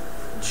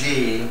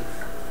G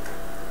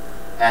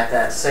at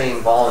that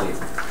same volume,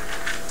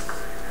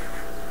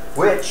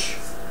 which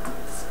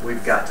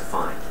we've got to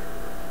find.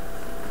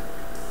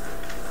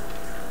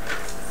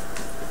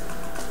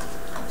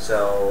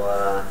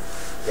 So,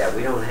 yeah,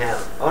 we don't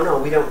have, oh no,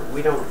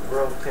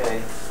 we're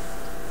okay.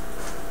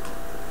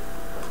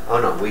 Oh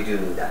no, we do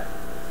need that.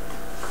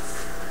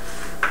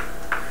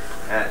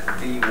 At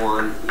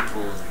V1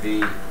 equals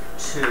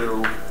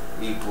V2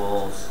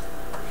 equals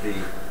the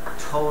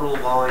total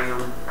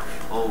volume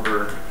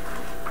over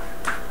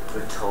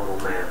the total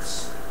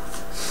mass.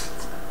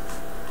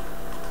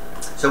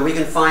 So we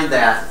can find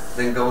that,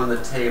 then go in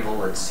the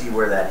table and see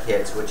where that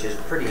hits, which is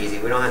pretty easy.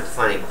 We don't have to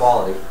find any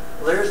quality.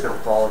 Well, there is no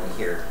quality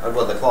here.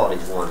 Well, the quality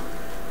is 1.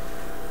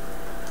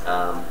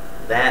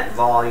 That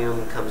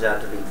volume comes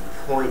out to be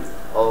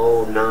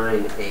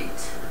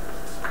 0.098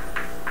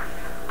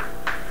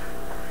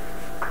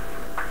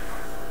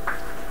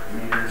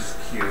 meters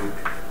cubed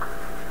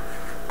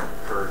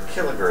per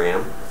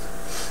kilogram.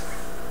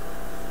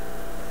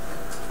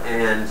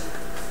 And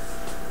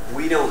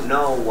we don't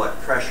know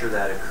what pressure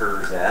that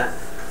occurs at.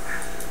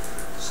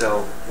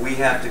 So we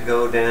have to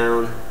go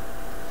down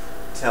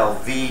till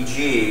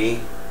VG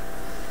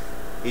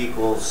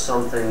equals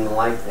something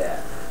like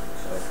that.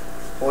 So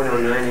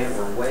 0.098,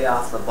 we're way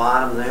off the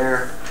bottom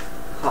there.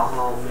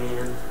 Oh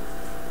man.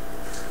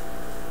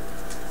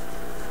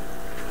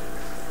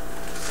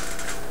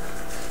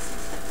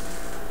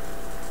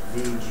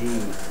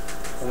 VG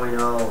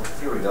 0.0,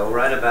 here we go,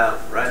 right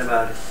about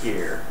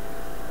here.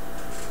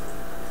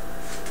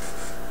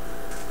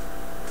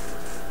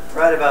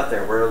 Right about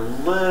there. We're a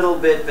little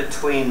bit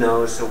between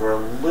those, so we're a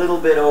little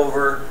bit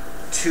over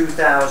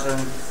 2,000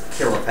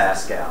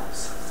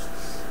 kilopascals.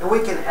 And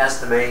we can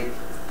estimate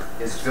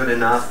is good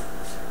enough.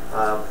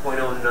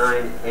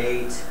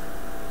 0.098.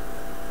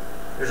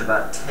 There's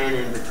about 10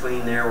 in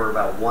between there. We're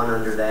about 1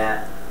 under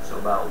that. So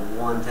about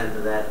 1/10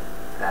 of that.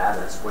 Ah,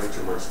 that's way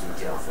too much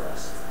detail for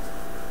us.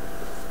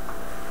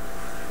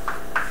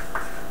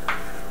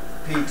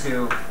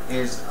 P2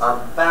 is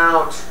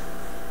about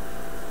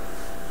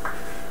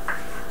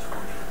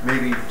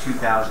maybe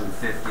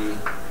 2050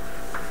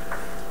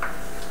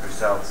 or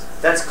so.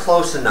 That's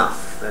close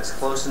enough. That's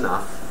close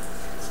enough.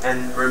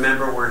 And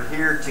remember, we're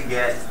here to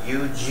get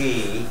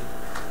UG,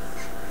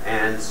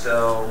 and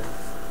so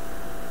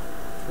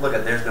look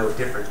at, there's no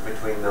difference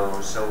between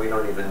those, so we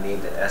don't even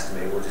need to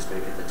estimate. We'll just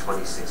make it the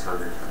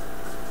 2600.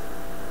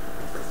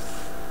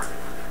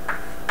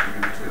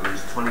 U2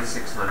 is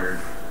 2600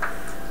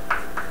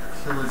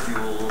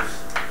 kilojoules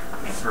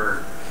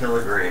per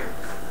kilogram.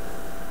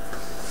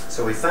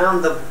 So we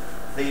found the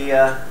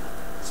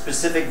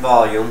specific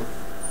volume,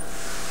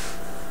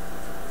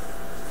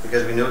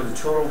 because we know the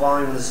total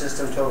volume of the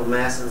system, total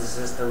mass of the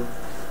system.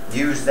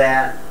 Use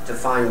that to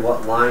find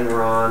what line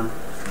we're on.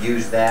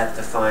 Use that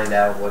to find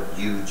out what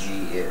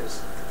UG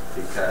is,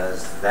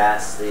 because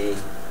that's the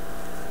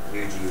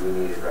UG we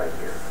needed right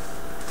here.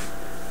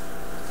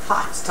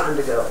 Ha! It's time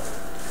to go.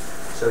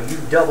 So you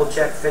double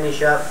check,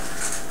 finish up.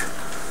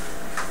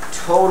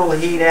 Total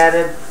heat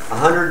added,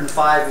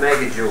 105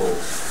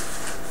 megajoules.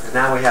 And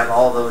now we have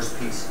all those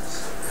pieces.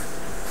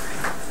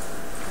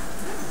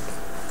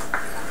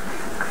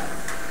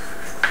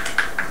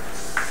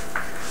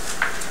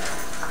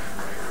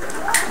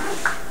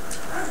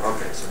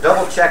 Okay, so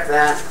double check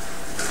that.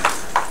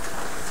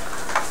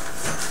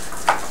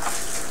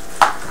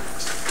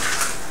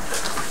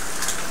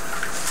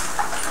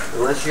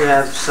 Unless you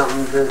have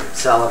something to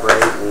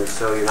celebrate, and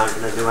so you're not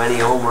going to do any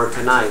homework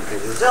tonight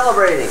because you're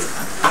celebrating.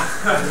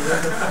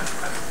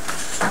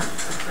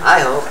 I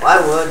hope I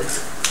would.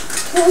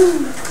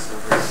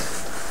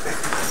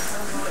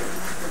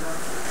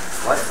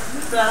 What? I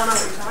don't know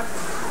what you're talking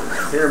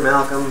about. Here,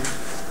 Malcolm.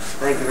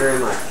 Thank you very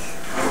much.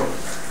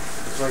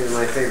 That's one of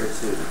my favorite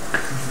students.